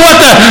follow what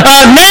the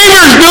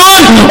neighbor's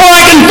doing, or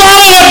I can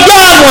follow what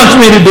God wants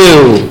me to do.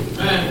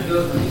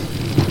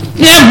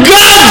 You have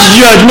God's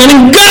judgment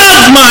and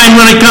God's mind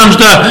when it comes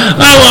to,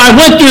 I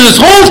went through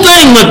this whole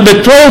thing with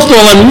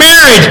betrothal and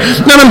marriage,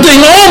 and I'm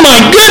thinking, oh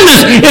my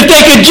goodness, if they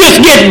could just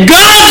get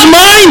God's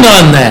mind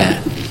on that.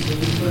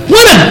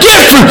 What a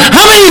difference.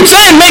 How many would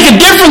say it make a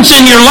difference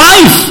in your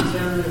life?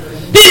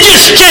 It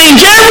just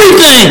changed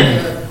everything.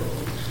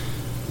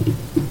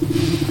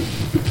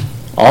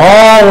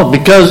 All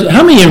because,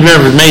 how many of you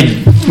have ever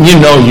made,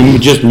 you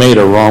just made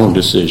a wrong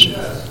decision?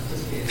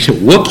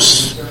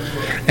 Whoops.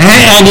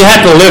 And you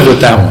have to live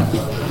with that one.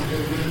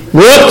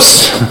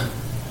 Whoops.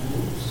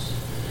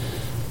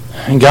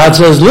 And God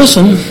says,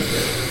 listen,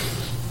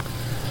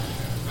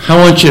 I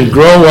want you to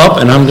grow up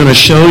and I'm going to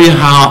show you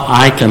how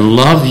I can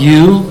love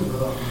you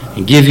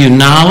and give you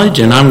knowledge,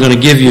 and I'm going to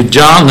give you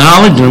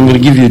knowledge, and I'm going to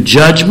give you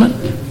judgment.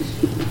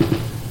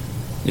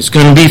 It's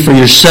going to be for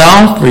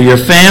yourself, for your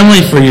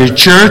family, for your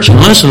church, and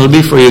listen, it'll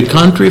be for your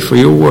country, for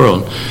your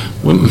world.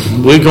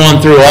 We're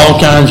going through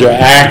all kinds of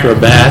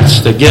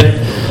acrobats to get,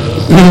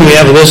 we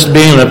have this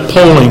being a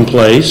polling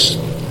place,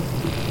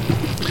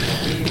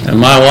 and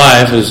my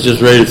wife is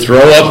just ready to throw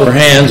up her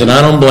hands, and I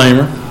don't blame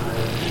her.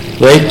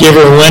 They give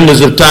her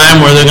windows of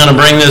time where they're going to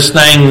bring this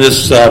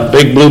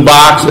big blue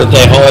box that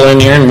they haul in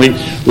here, and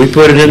we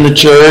put it in the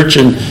church,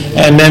 and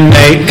then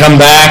they come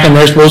back, and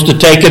they're supposed to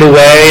take it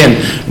away, and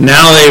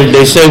now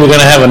they say we're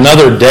going to have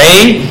another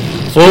day,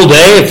 full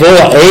 8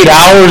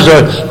 hours,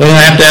 or they're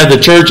going to have the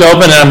church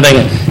open, and I'm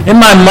thinking,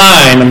 in my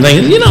mind,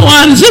 you know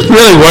what, is this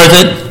really worth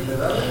it?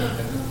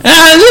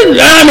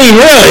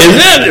 Really, is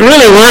that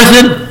really worth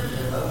it?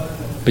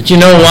 But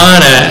you know what,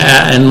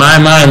 in my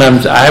mind,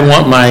 I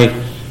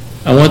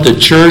want the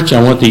church,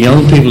 I want the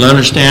young people to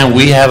understand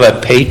we have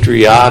a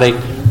patriotic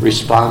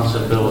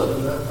responsibility.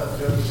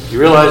 You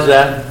realize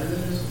that?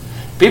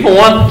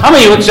 How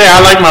many would say,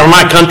 I'd like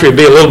my country to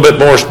be a little bit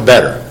more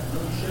better?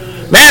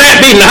 Man,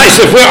 that'd be nice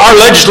if our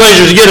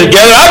legislators get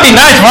together. That'd be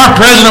nice if our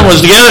president was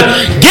together.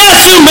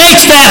 Guess who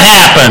makes that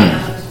happen?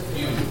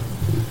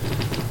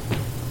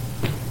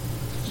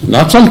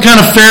 Not some kind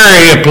of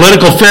fairy, a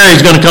political fairy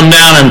is going to come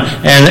down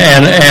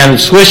and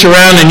swish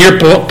around in your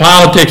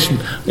politics.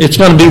 It's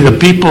going to be the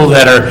people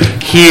that are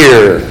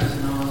here,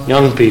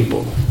 young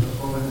people,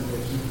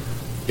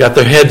 got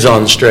their heads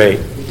on straight.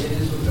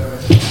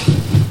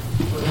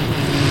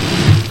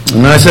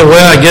 And I said,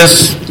 well, I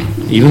guess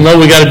even though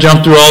we got to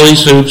jump through all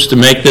these hoops to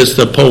make this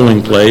the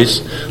polling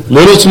place,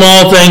 little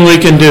small thing we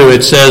can do,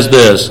 it says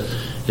this,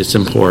 it's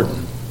important.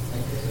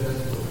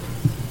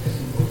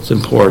 It's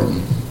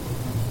important.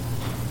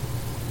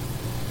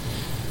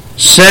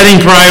 Setting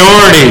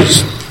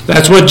priorities.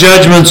 That's what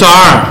judgments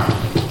are.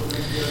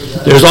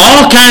 There's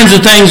all kinds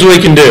of things we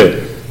can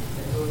do.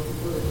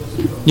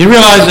 You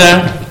realize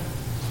that?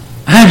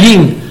 I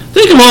mean,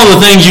 think of all the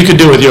things you could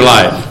do with your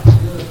life.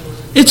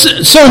 It's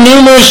so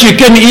numerous you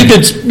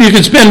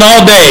could spend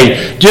all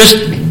day just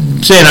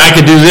saying, I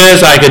could do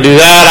this, I could do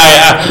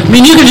that. I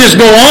mean, you could just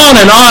go on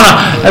and on.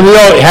 And we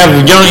all you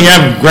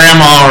have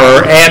grandma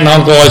or aunt and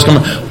uncle always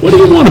come, what do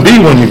you want to be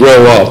when you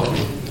grow up?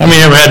 How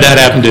many ever had that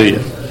happen to you?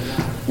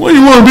 What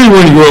do you want to be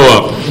when you grow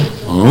up?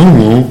 I don't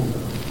know.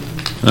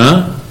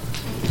 Huh?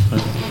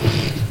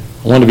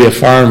 I want to be a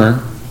farmer.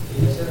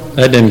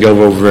 That didn't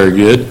go over very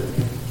good.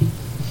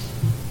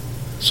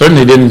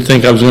 Certainly didn't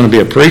think I was going to be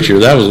a preacher.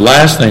 That was the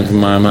last thing from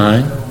my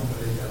mind.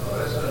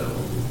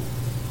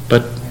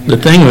 But the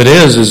thing of it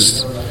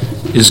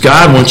is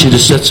God wants you to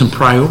set some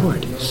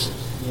priorities.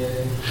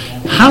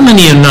 How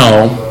many of you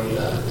know,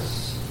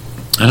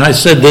 and I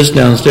said this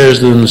downstairs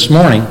to them this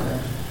morning,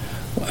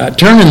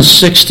 turning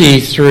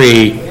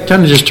 63,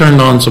 kind of just turned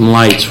on some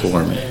lights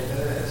for me.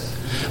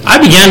 I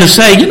began to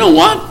say, you know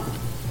what?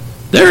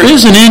 There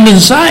is an end in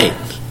sight.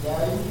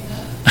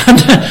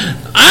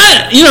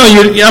 You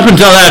up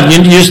until that,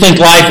 you just think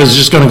life is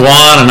just going to go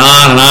on and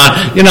on and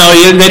on. You know,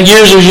 years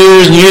and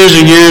years and years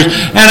and years.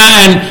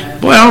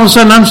 And boy, all of a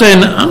sudden I'm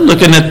saying,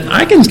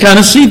 I can kind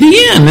of see the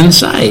end in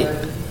sight.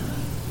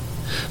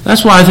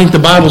 That's why I think the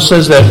Bible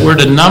says that we're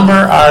to number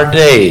our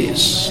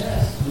days.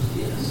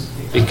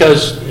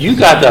 Because you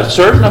got a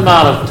certain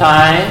amount of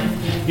time.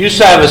 You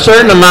have a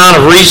certain amount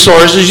of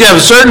resources. You have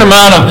a certain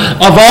amount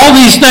of all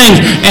these things.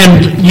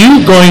 And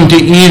you're going to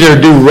either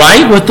do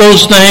right with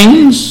those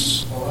things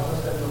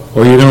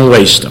or you're going to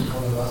waste them.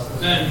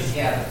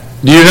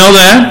 Do you know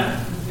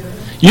that?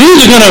 You're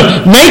either going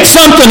to make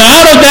something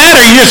out of that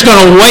or you're just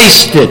going to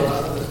waste it.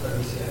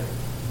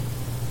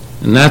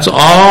 And that's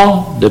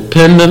all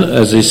dependent,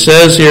 as he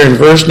says here in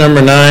verse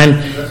number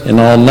 9, in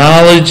all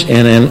knowledge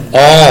and in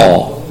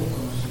all.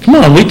 Come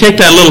on, we take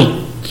that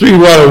little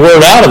three-letter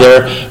word out of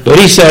there, but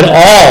he said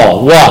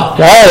all. What?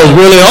 All is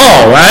really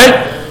all,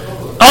 right?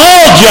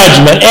 All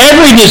judgment,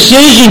 every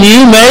decision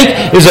you make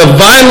is of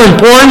vital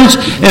importance.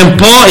 And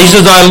Paul, he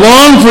says, I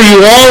long for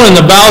you all in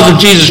the bowels of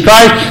Jesus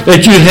Christ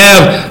that you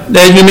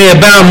may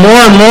abound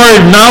more and more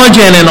in knowledge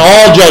and in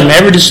all judgment.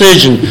 Every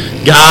decision,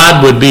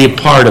 God would be a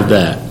part of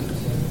that.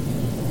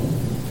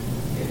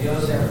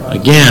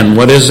 Again,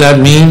 what does that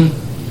mean?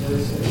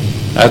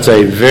 That's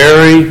a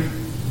very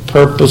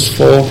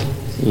purposeful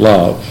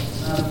love.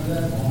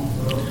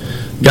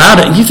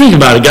 God, you think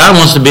about it, God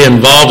wants to be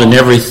involved in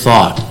every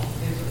thought.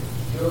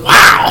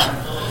 Wow!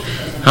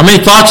 How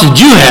many thoughts did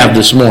you have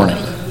this morning?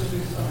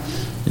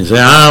 You say,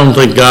 I don't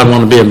think God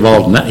wants to be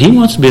involved in that. He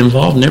wants to be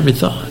involved in every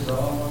thought.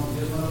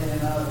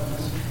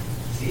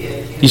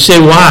 You say,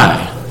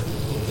 why?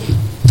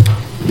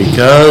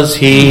 Because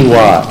he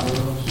what?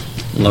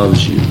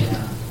 Loves you.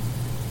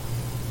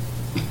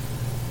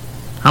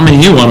 How many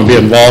of you want to be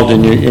involved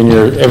in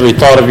your every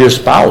thought of your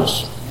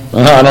spouse?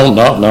 I don't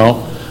know.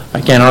 No. I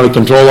can't hardly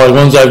control all the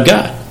ones I've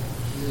got.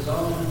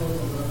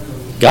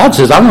 God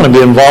says, I want to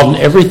be involved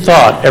in every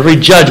thought, every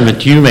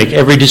judgment you make,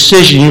 every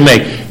decision you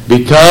make,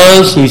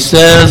 because he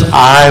says,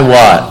 I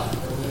what?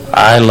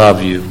 I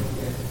love you.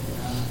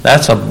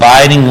 That's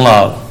abiding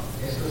love.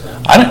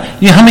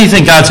 How many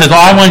think God says,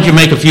 I want you to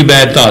make a few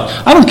bad thoughts?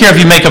 I don't care if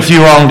you make a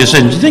few wrong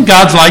decisions. You think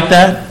God's like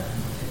that?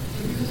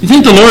 You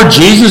think the Lord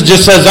Jesus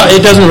just says,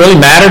 it doesn't really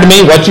matter to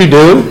me what you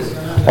do?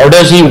 Or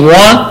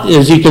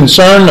is he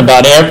concerned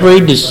about every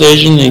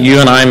decision that you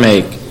and I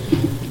make?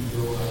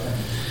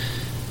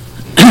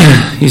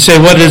 You say,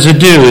 what does it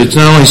do? It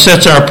not only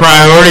sets our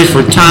priorities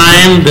for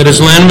time that is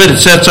limited, it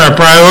sets our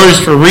priorities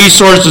for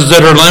resources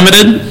that are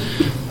limited.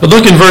 But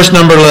look in verse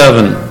number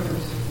 11.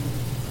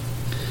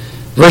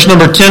 Verse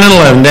number 10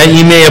 and 11. That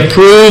ye may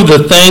approve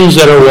the things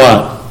that are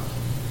what?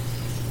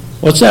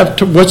 What's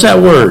that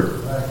word?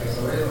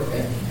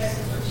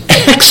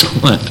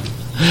 Excellent.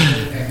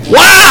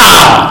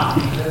 Wow!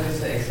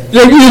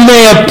 That you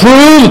may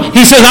approve.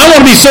 He says, I want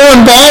to be so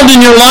involved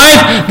in your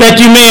life that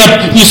you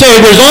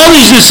say, there's all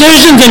these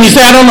decisions, and you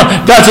say, I don't know.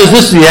 God says,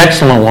 this is the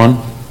excellent one.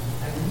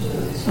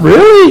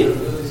 Really?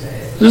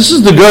 This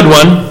is the good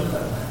one.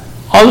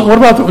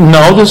 What about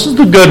no, this is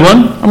the good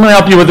one. I'm going to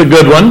help you with the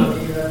good one.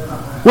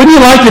 Wouldn't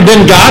you like to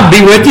then God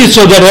be with you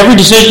so that every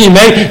decision you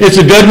make, it's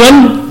a good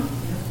one?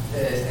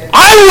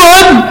 I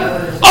would.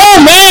 Oh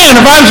man,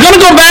 if I was going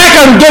to go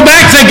back, I would go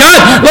back and say,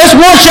 God, let's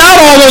wash out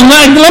all those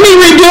nights. Let me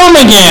redo them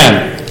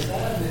again.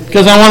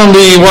 Because I want them to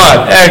be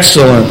what?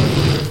 Excellent.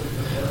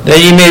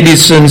 That ye may be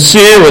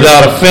sincere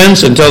without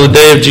offense until the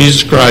day of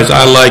Jesus Christ.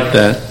 I like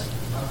that.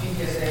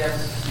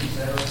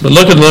 But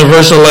look at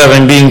verse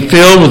 11. Being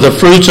filled with the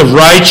fruits of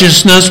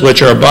righteousness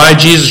which are by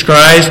Jesus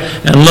Christ.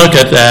 And look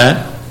at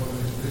that.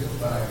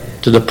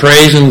 To the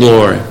praise and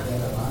glory.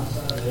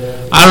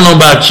 I don't know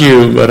about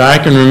you, but I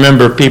can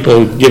remember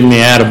people giving me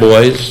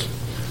attaboys.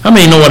 How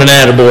many know what an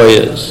attaboy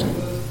is?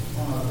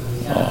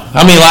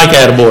 How many like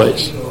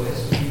attaboys?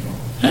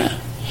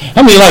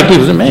 How many like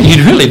people say, man,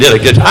 you really did a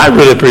good job. I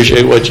really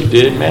appreciate what you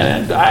did,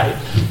 man. I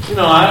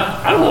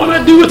don't want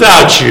to do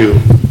without you.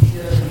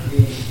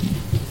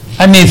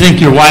 How many think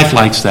your wife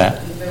likes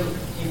that?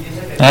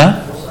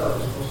 Huh?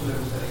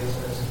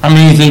 How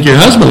many think your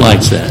husband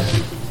likes that?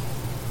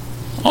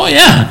 Oh,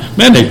 yeah.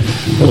 Man, the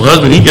old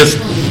husband, he gets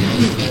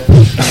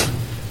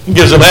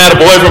an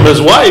attaboy from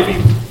his wife. He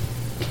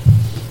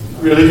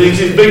really thinks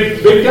he's a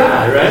big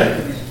guy, right?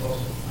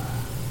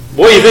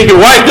 Boy, you think your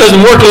wife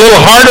doesn't work a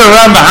little harder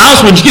around the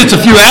house when she gets a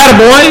few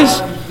attaboys?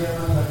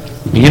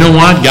 You know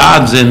what?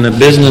 God's in the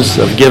business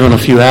of giving a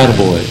few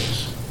attaboys.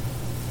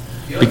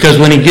 Because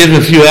when he gives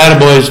a few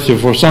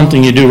attaboys for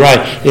something you do right,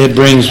 it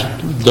brings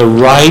the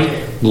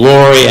right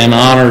glory and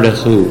honor to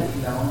who?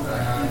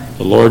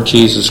 The Lord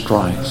Jesus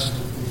Christ.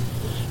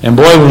 And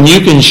boy, when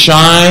you can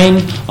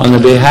shine on the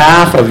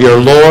behalf of your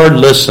Lord,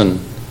 listen,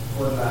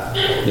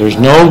 there's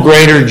no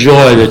greater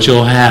joy that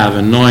you'll have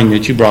in knowing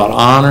that you brought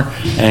honor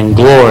and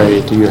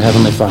glory to your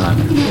Heavenly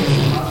Father.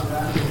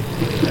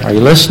 Are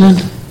you listening?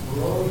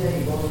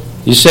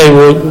 You say,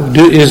 well,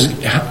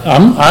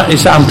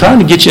 I'm trying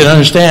to get you to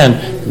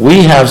understand,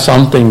 we have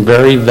something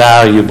very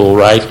valuable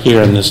right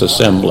here in this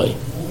assembly.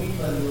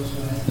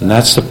 And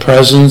that's the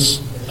presence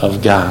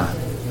of God.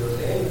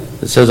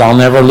 It says, I'll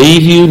never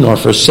leave you nor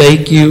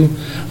forsake you.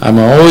 I'm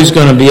always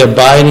going to be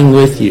abiding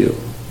with you.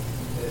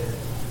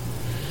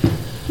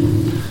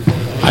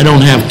 I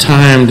don't have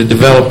time to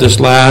develop this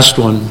last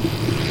one.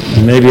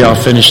 Maybe I'll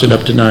finish it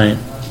up tonight.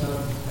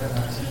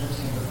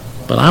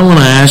 But I want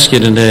to ask you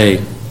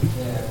today,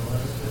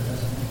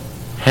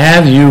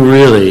 have you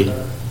really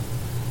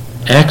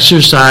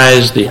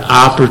exercised the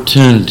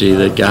opportunity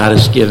that God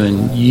has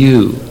given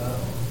you?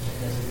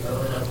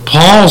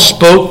 Paul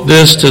spoke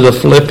this to the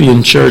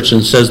Philippian church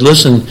and says,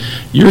 listen,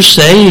 you're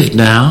saved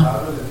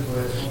now.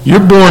 You're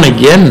born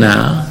again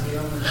now.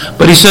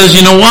 But he says,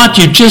 you know what?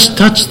 You just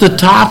touched the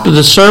top of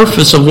the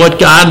surface of what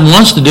God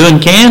wants to do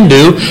and can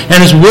do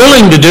and is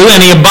willing to do,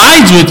 and he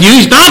abides with you.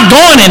 He's not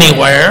going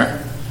anywhere.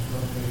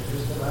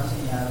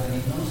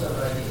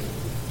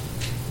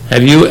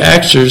 Have you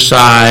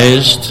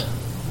exercised,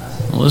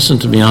 listen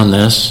to me on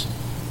this,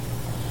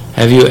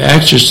 have you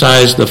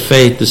exercised the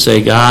faith to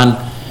say,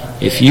 God,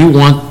 if you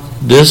want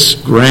this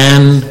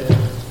grand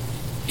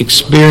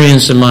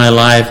experience in my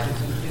life,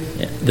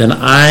 then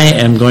I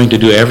am going to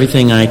do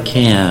everything I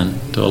can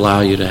to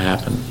allow you to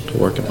happen, to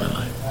work in my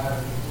life.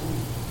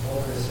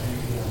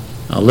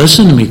 Now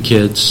listen to me,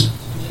 kids,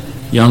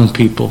 young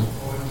people.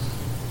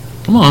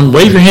 Come on,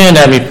 wave your hand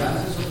at me.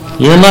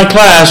 You're in my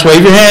class,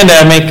 wave your hand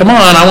at me. Come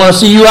on, I want to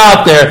see you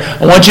out there.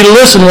 I want you to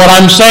listen to what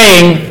I'm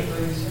saying.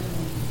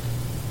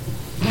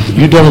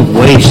 You don't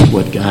waste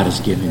what God has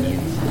given you.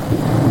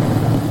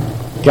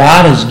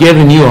 God has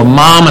given you a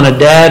mom and a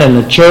dad and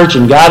a church,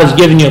 and God has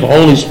given you the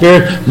Holy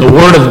Spirit, the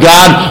Word of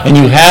God, and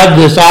you have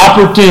this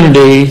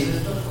opportunity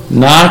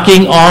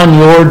knocking on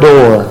your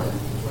door.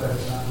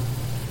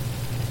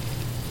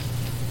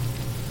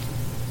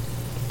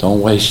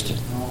 Don't waste it.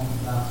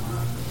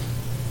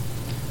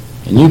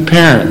 And you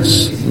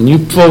parents, and you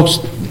folks,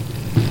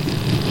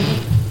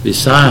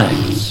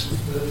 besides,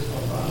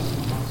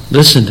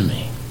 listen to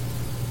me.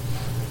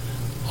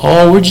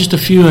 Oh, we're just a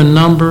few in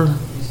number.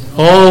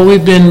 Oh,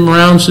 we've been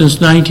around since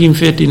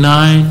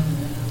 1959.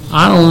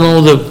 I don't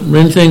know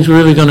when things are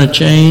really going to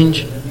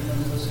change.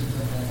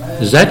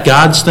 Is that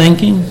God's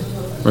thinking,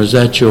 or is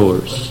that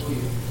yours?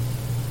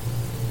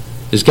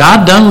 Is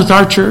God done with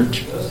our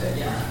church?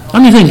 How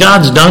many think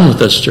God's done with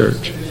this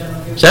church?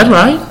 Is that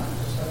right?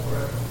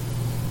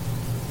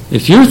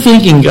 If you're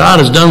thinking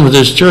God is done with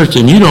this church,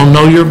 then you don't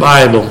know your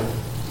Bible.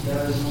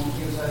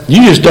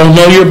 You just don't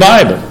know your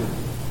Bible.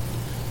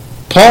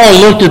 Paul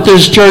looked at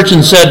this church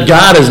and said,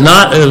 God is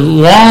not a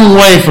long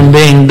way from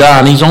being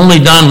done. He's only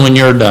done when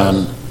you're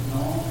done.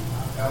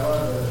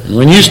 And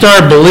when you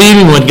start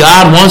believing what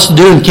God wants to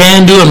do and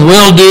can do and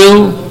will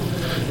do,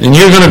 then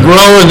you're going to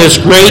grow in this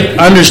great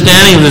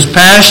understanding of this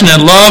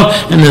passionate love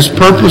and this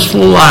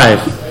purposeful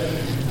life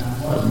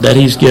that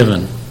he's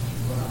given.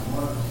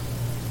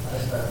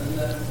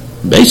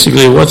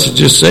 Basically, what's it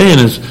just saying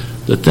is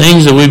the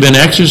things that we've been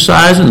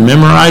exercising,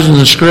 memorizing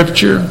the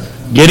Scripture,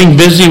 getting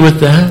busy with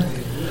that.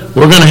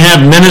 We're going to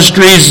have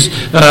ministries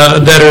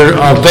that are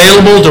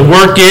available to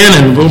work in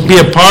and we'll be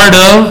a part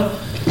of.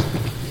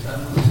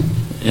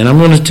 And I'm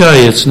going to tell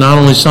you, it's not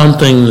only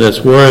something that's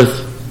going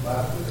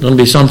to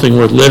be something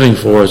worth living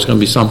for, it's going to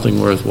be something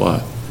worth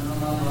what?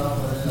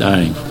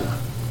 Dying for.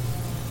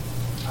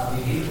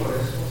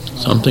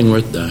 Something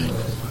worth dying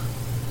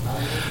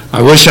for.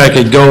 I wish I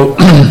could go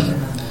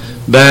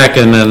back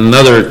in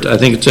I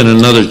think it's in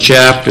another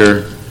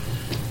chapter.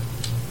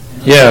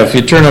 Yeah, if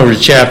you turn over to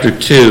chapter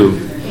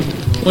 2,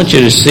 I want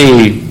you to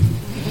see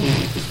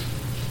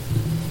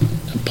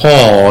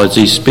Paul as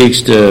he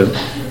speaks to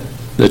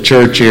the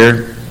church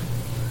here.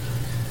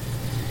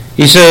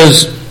 He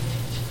says,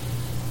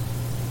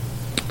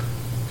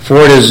 for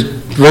it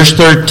is Verse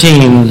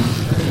 13,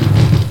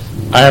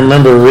 I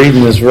remember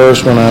reading this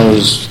verse when I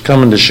was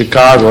coming to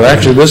Chicago.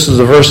 Actually, this is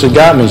the verse that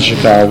got me to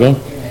Chicago.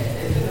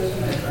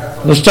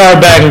 Let's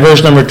start back in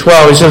verse number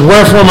 12. He says,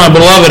 "Wherefore, my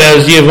beloved,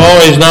 as ye have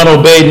always not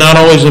obeyed, not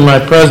always in my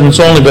presence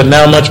only, but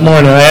now much more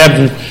in my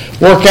absence,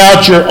 work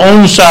out your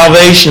own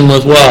salvation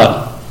with"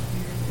 what?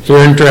 Fear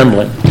and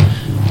trembling.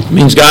 It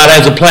means God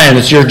has a plan.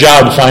 It's your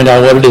job to find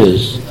out what it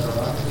is.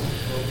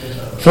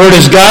 "For it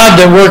is God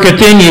that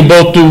worketh in you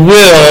both to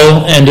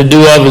will and to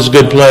do of his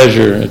good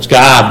pleasure." It's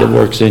God that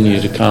works in you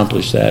to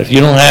accomplish that. If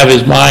you don't have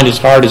his mind, his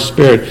heart, his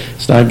spirit,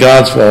 it's not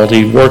God's fault.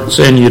 He works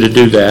in you to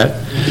do that.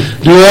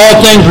 "Do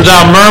all things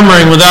without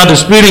murmuring, without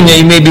disputing, that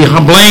you may be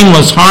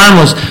blameless,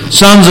 harmless,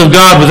 sons of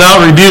God,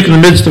 without rebuke in the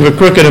midst of a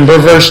crooked and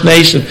perverse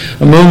nation,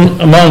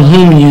 among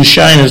whom you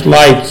shine as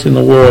lights in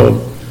the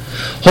world.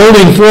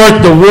 Holding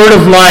forth the word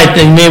of life,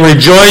 that you may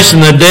rejoice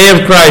in the day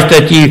of Christ,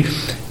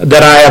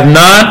 that I have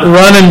not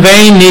run in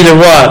vain, neither"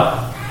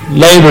 what?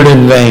 "Labored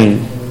in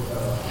vain.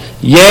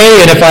 Yea,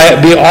 and if I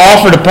be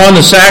offered upon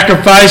the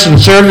sacrifice and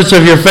service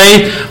of your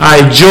faith,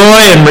 I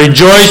joy and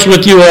rejoice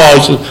with you all."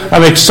 He says,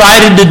 I'm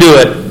excited to do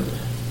it.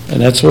 And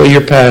that's what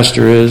your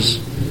pastor is.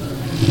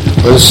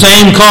 "For the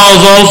same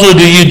cause also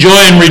do you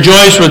joy and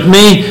rejoice with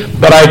me,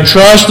 but I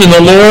trust in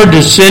the Lord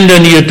to send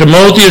unto you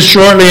Timotheus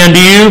shortly unto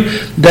you,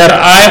 that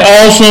I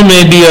also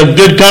may be of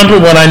good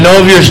comfort when I know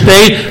of your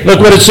state." Look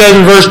what it says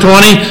in verse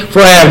 20.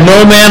 "For I have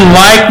no man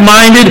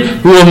like-minded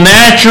who will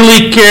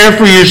naturally care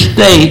for your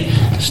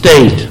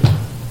state."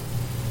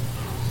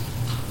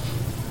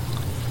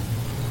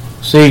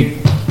 See,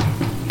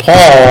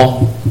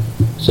 Paul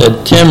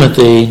said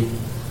Timothy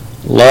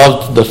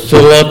loved the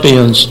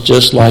Philippians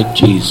just like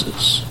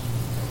Jesus.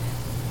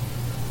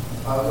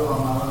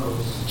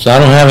 So I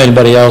don't have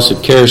anybody else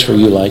that cares for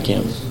you like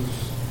him.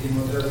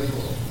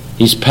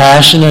 He's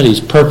passionate, he's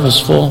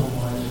purposeful,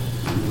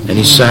 and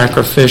he's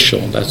sacrificial.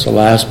 That's the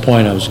last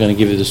point I was going to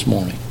give you this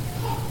morning.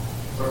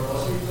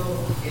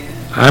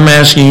 I'm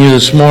asking you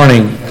this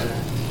morning,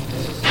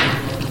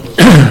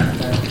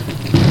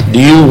 do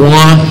you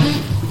want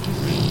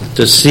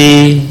to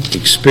see,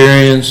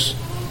 experience,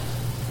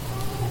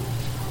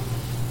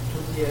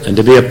 and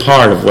to be a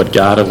part of what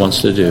God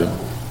wants to do?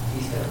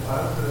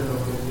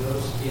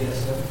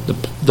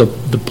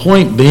 The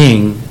point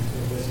being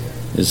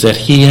is that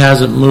he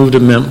hasn't moved a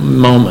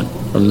moment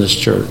from this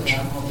church.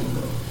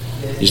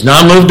 He's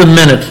not moved a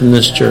minute from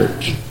this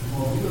church.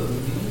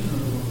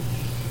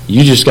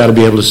 You just got to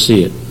be able to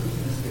see it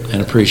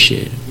and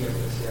appreciate it.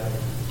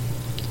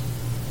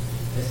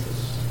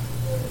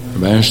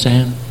 Everybody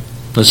understand?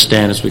 Let's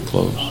stand as we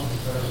close.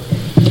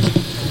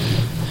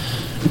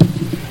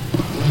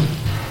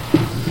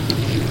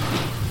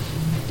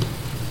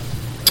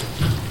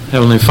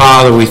 Heavenly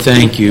Father, we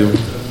thank you.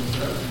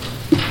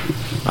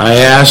 I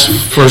ask,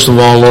 first of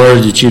all,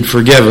 Lord, that you'd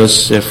forgive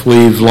us if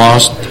we've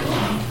lost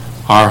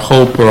our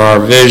hope or our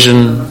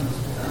vision,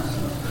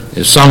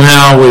 if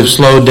somehow we've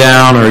slowed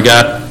down or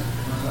got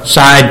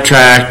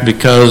sidetracked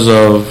because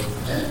of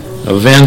events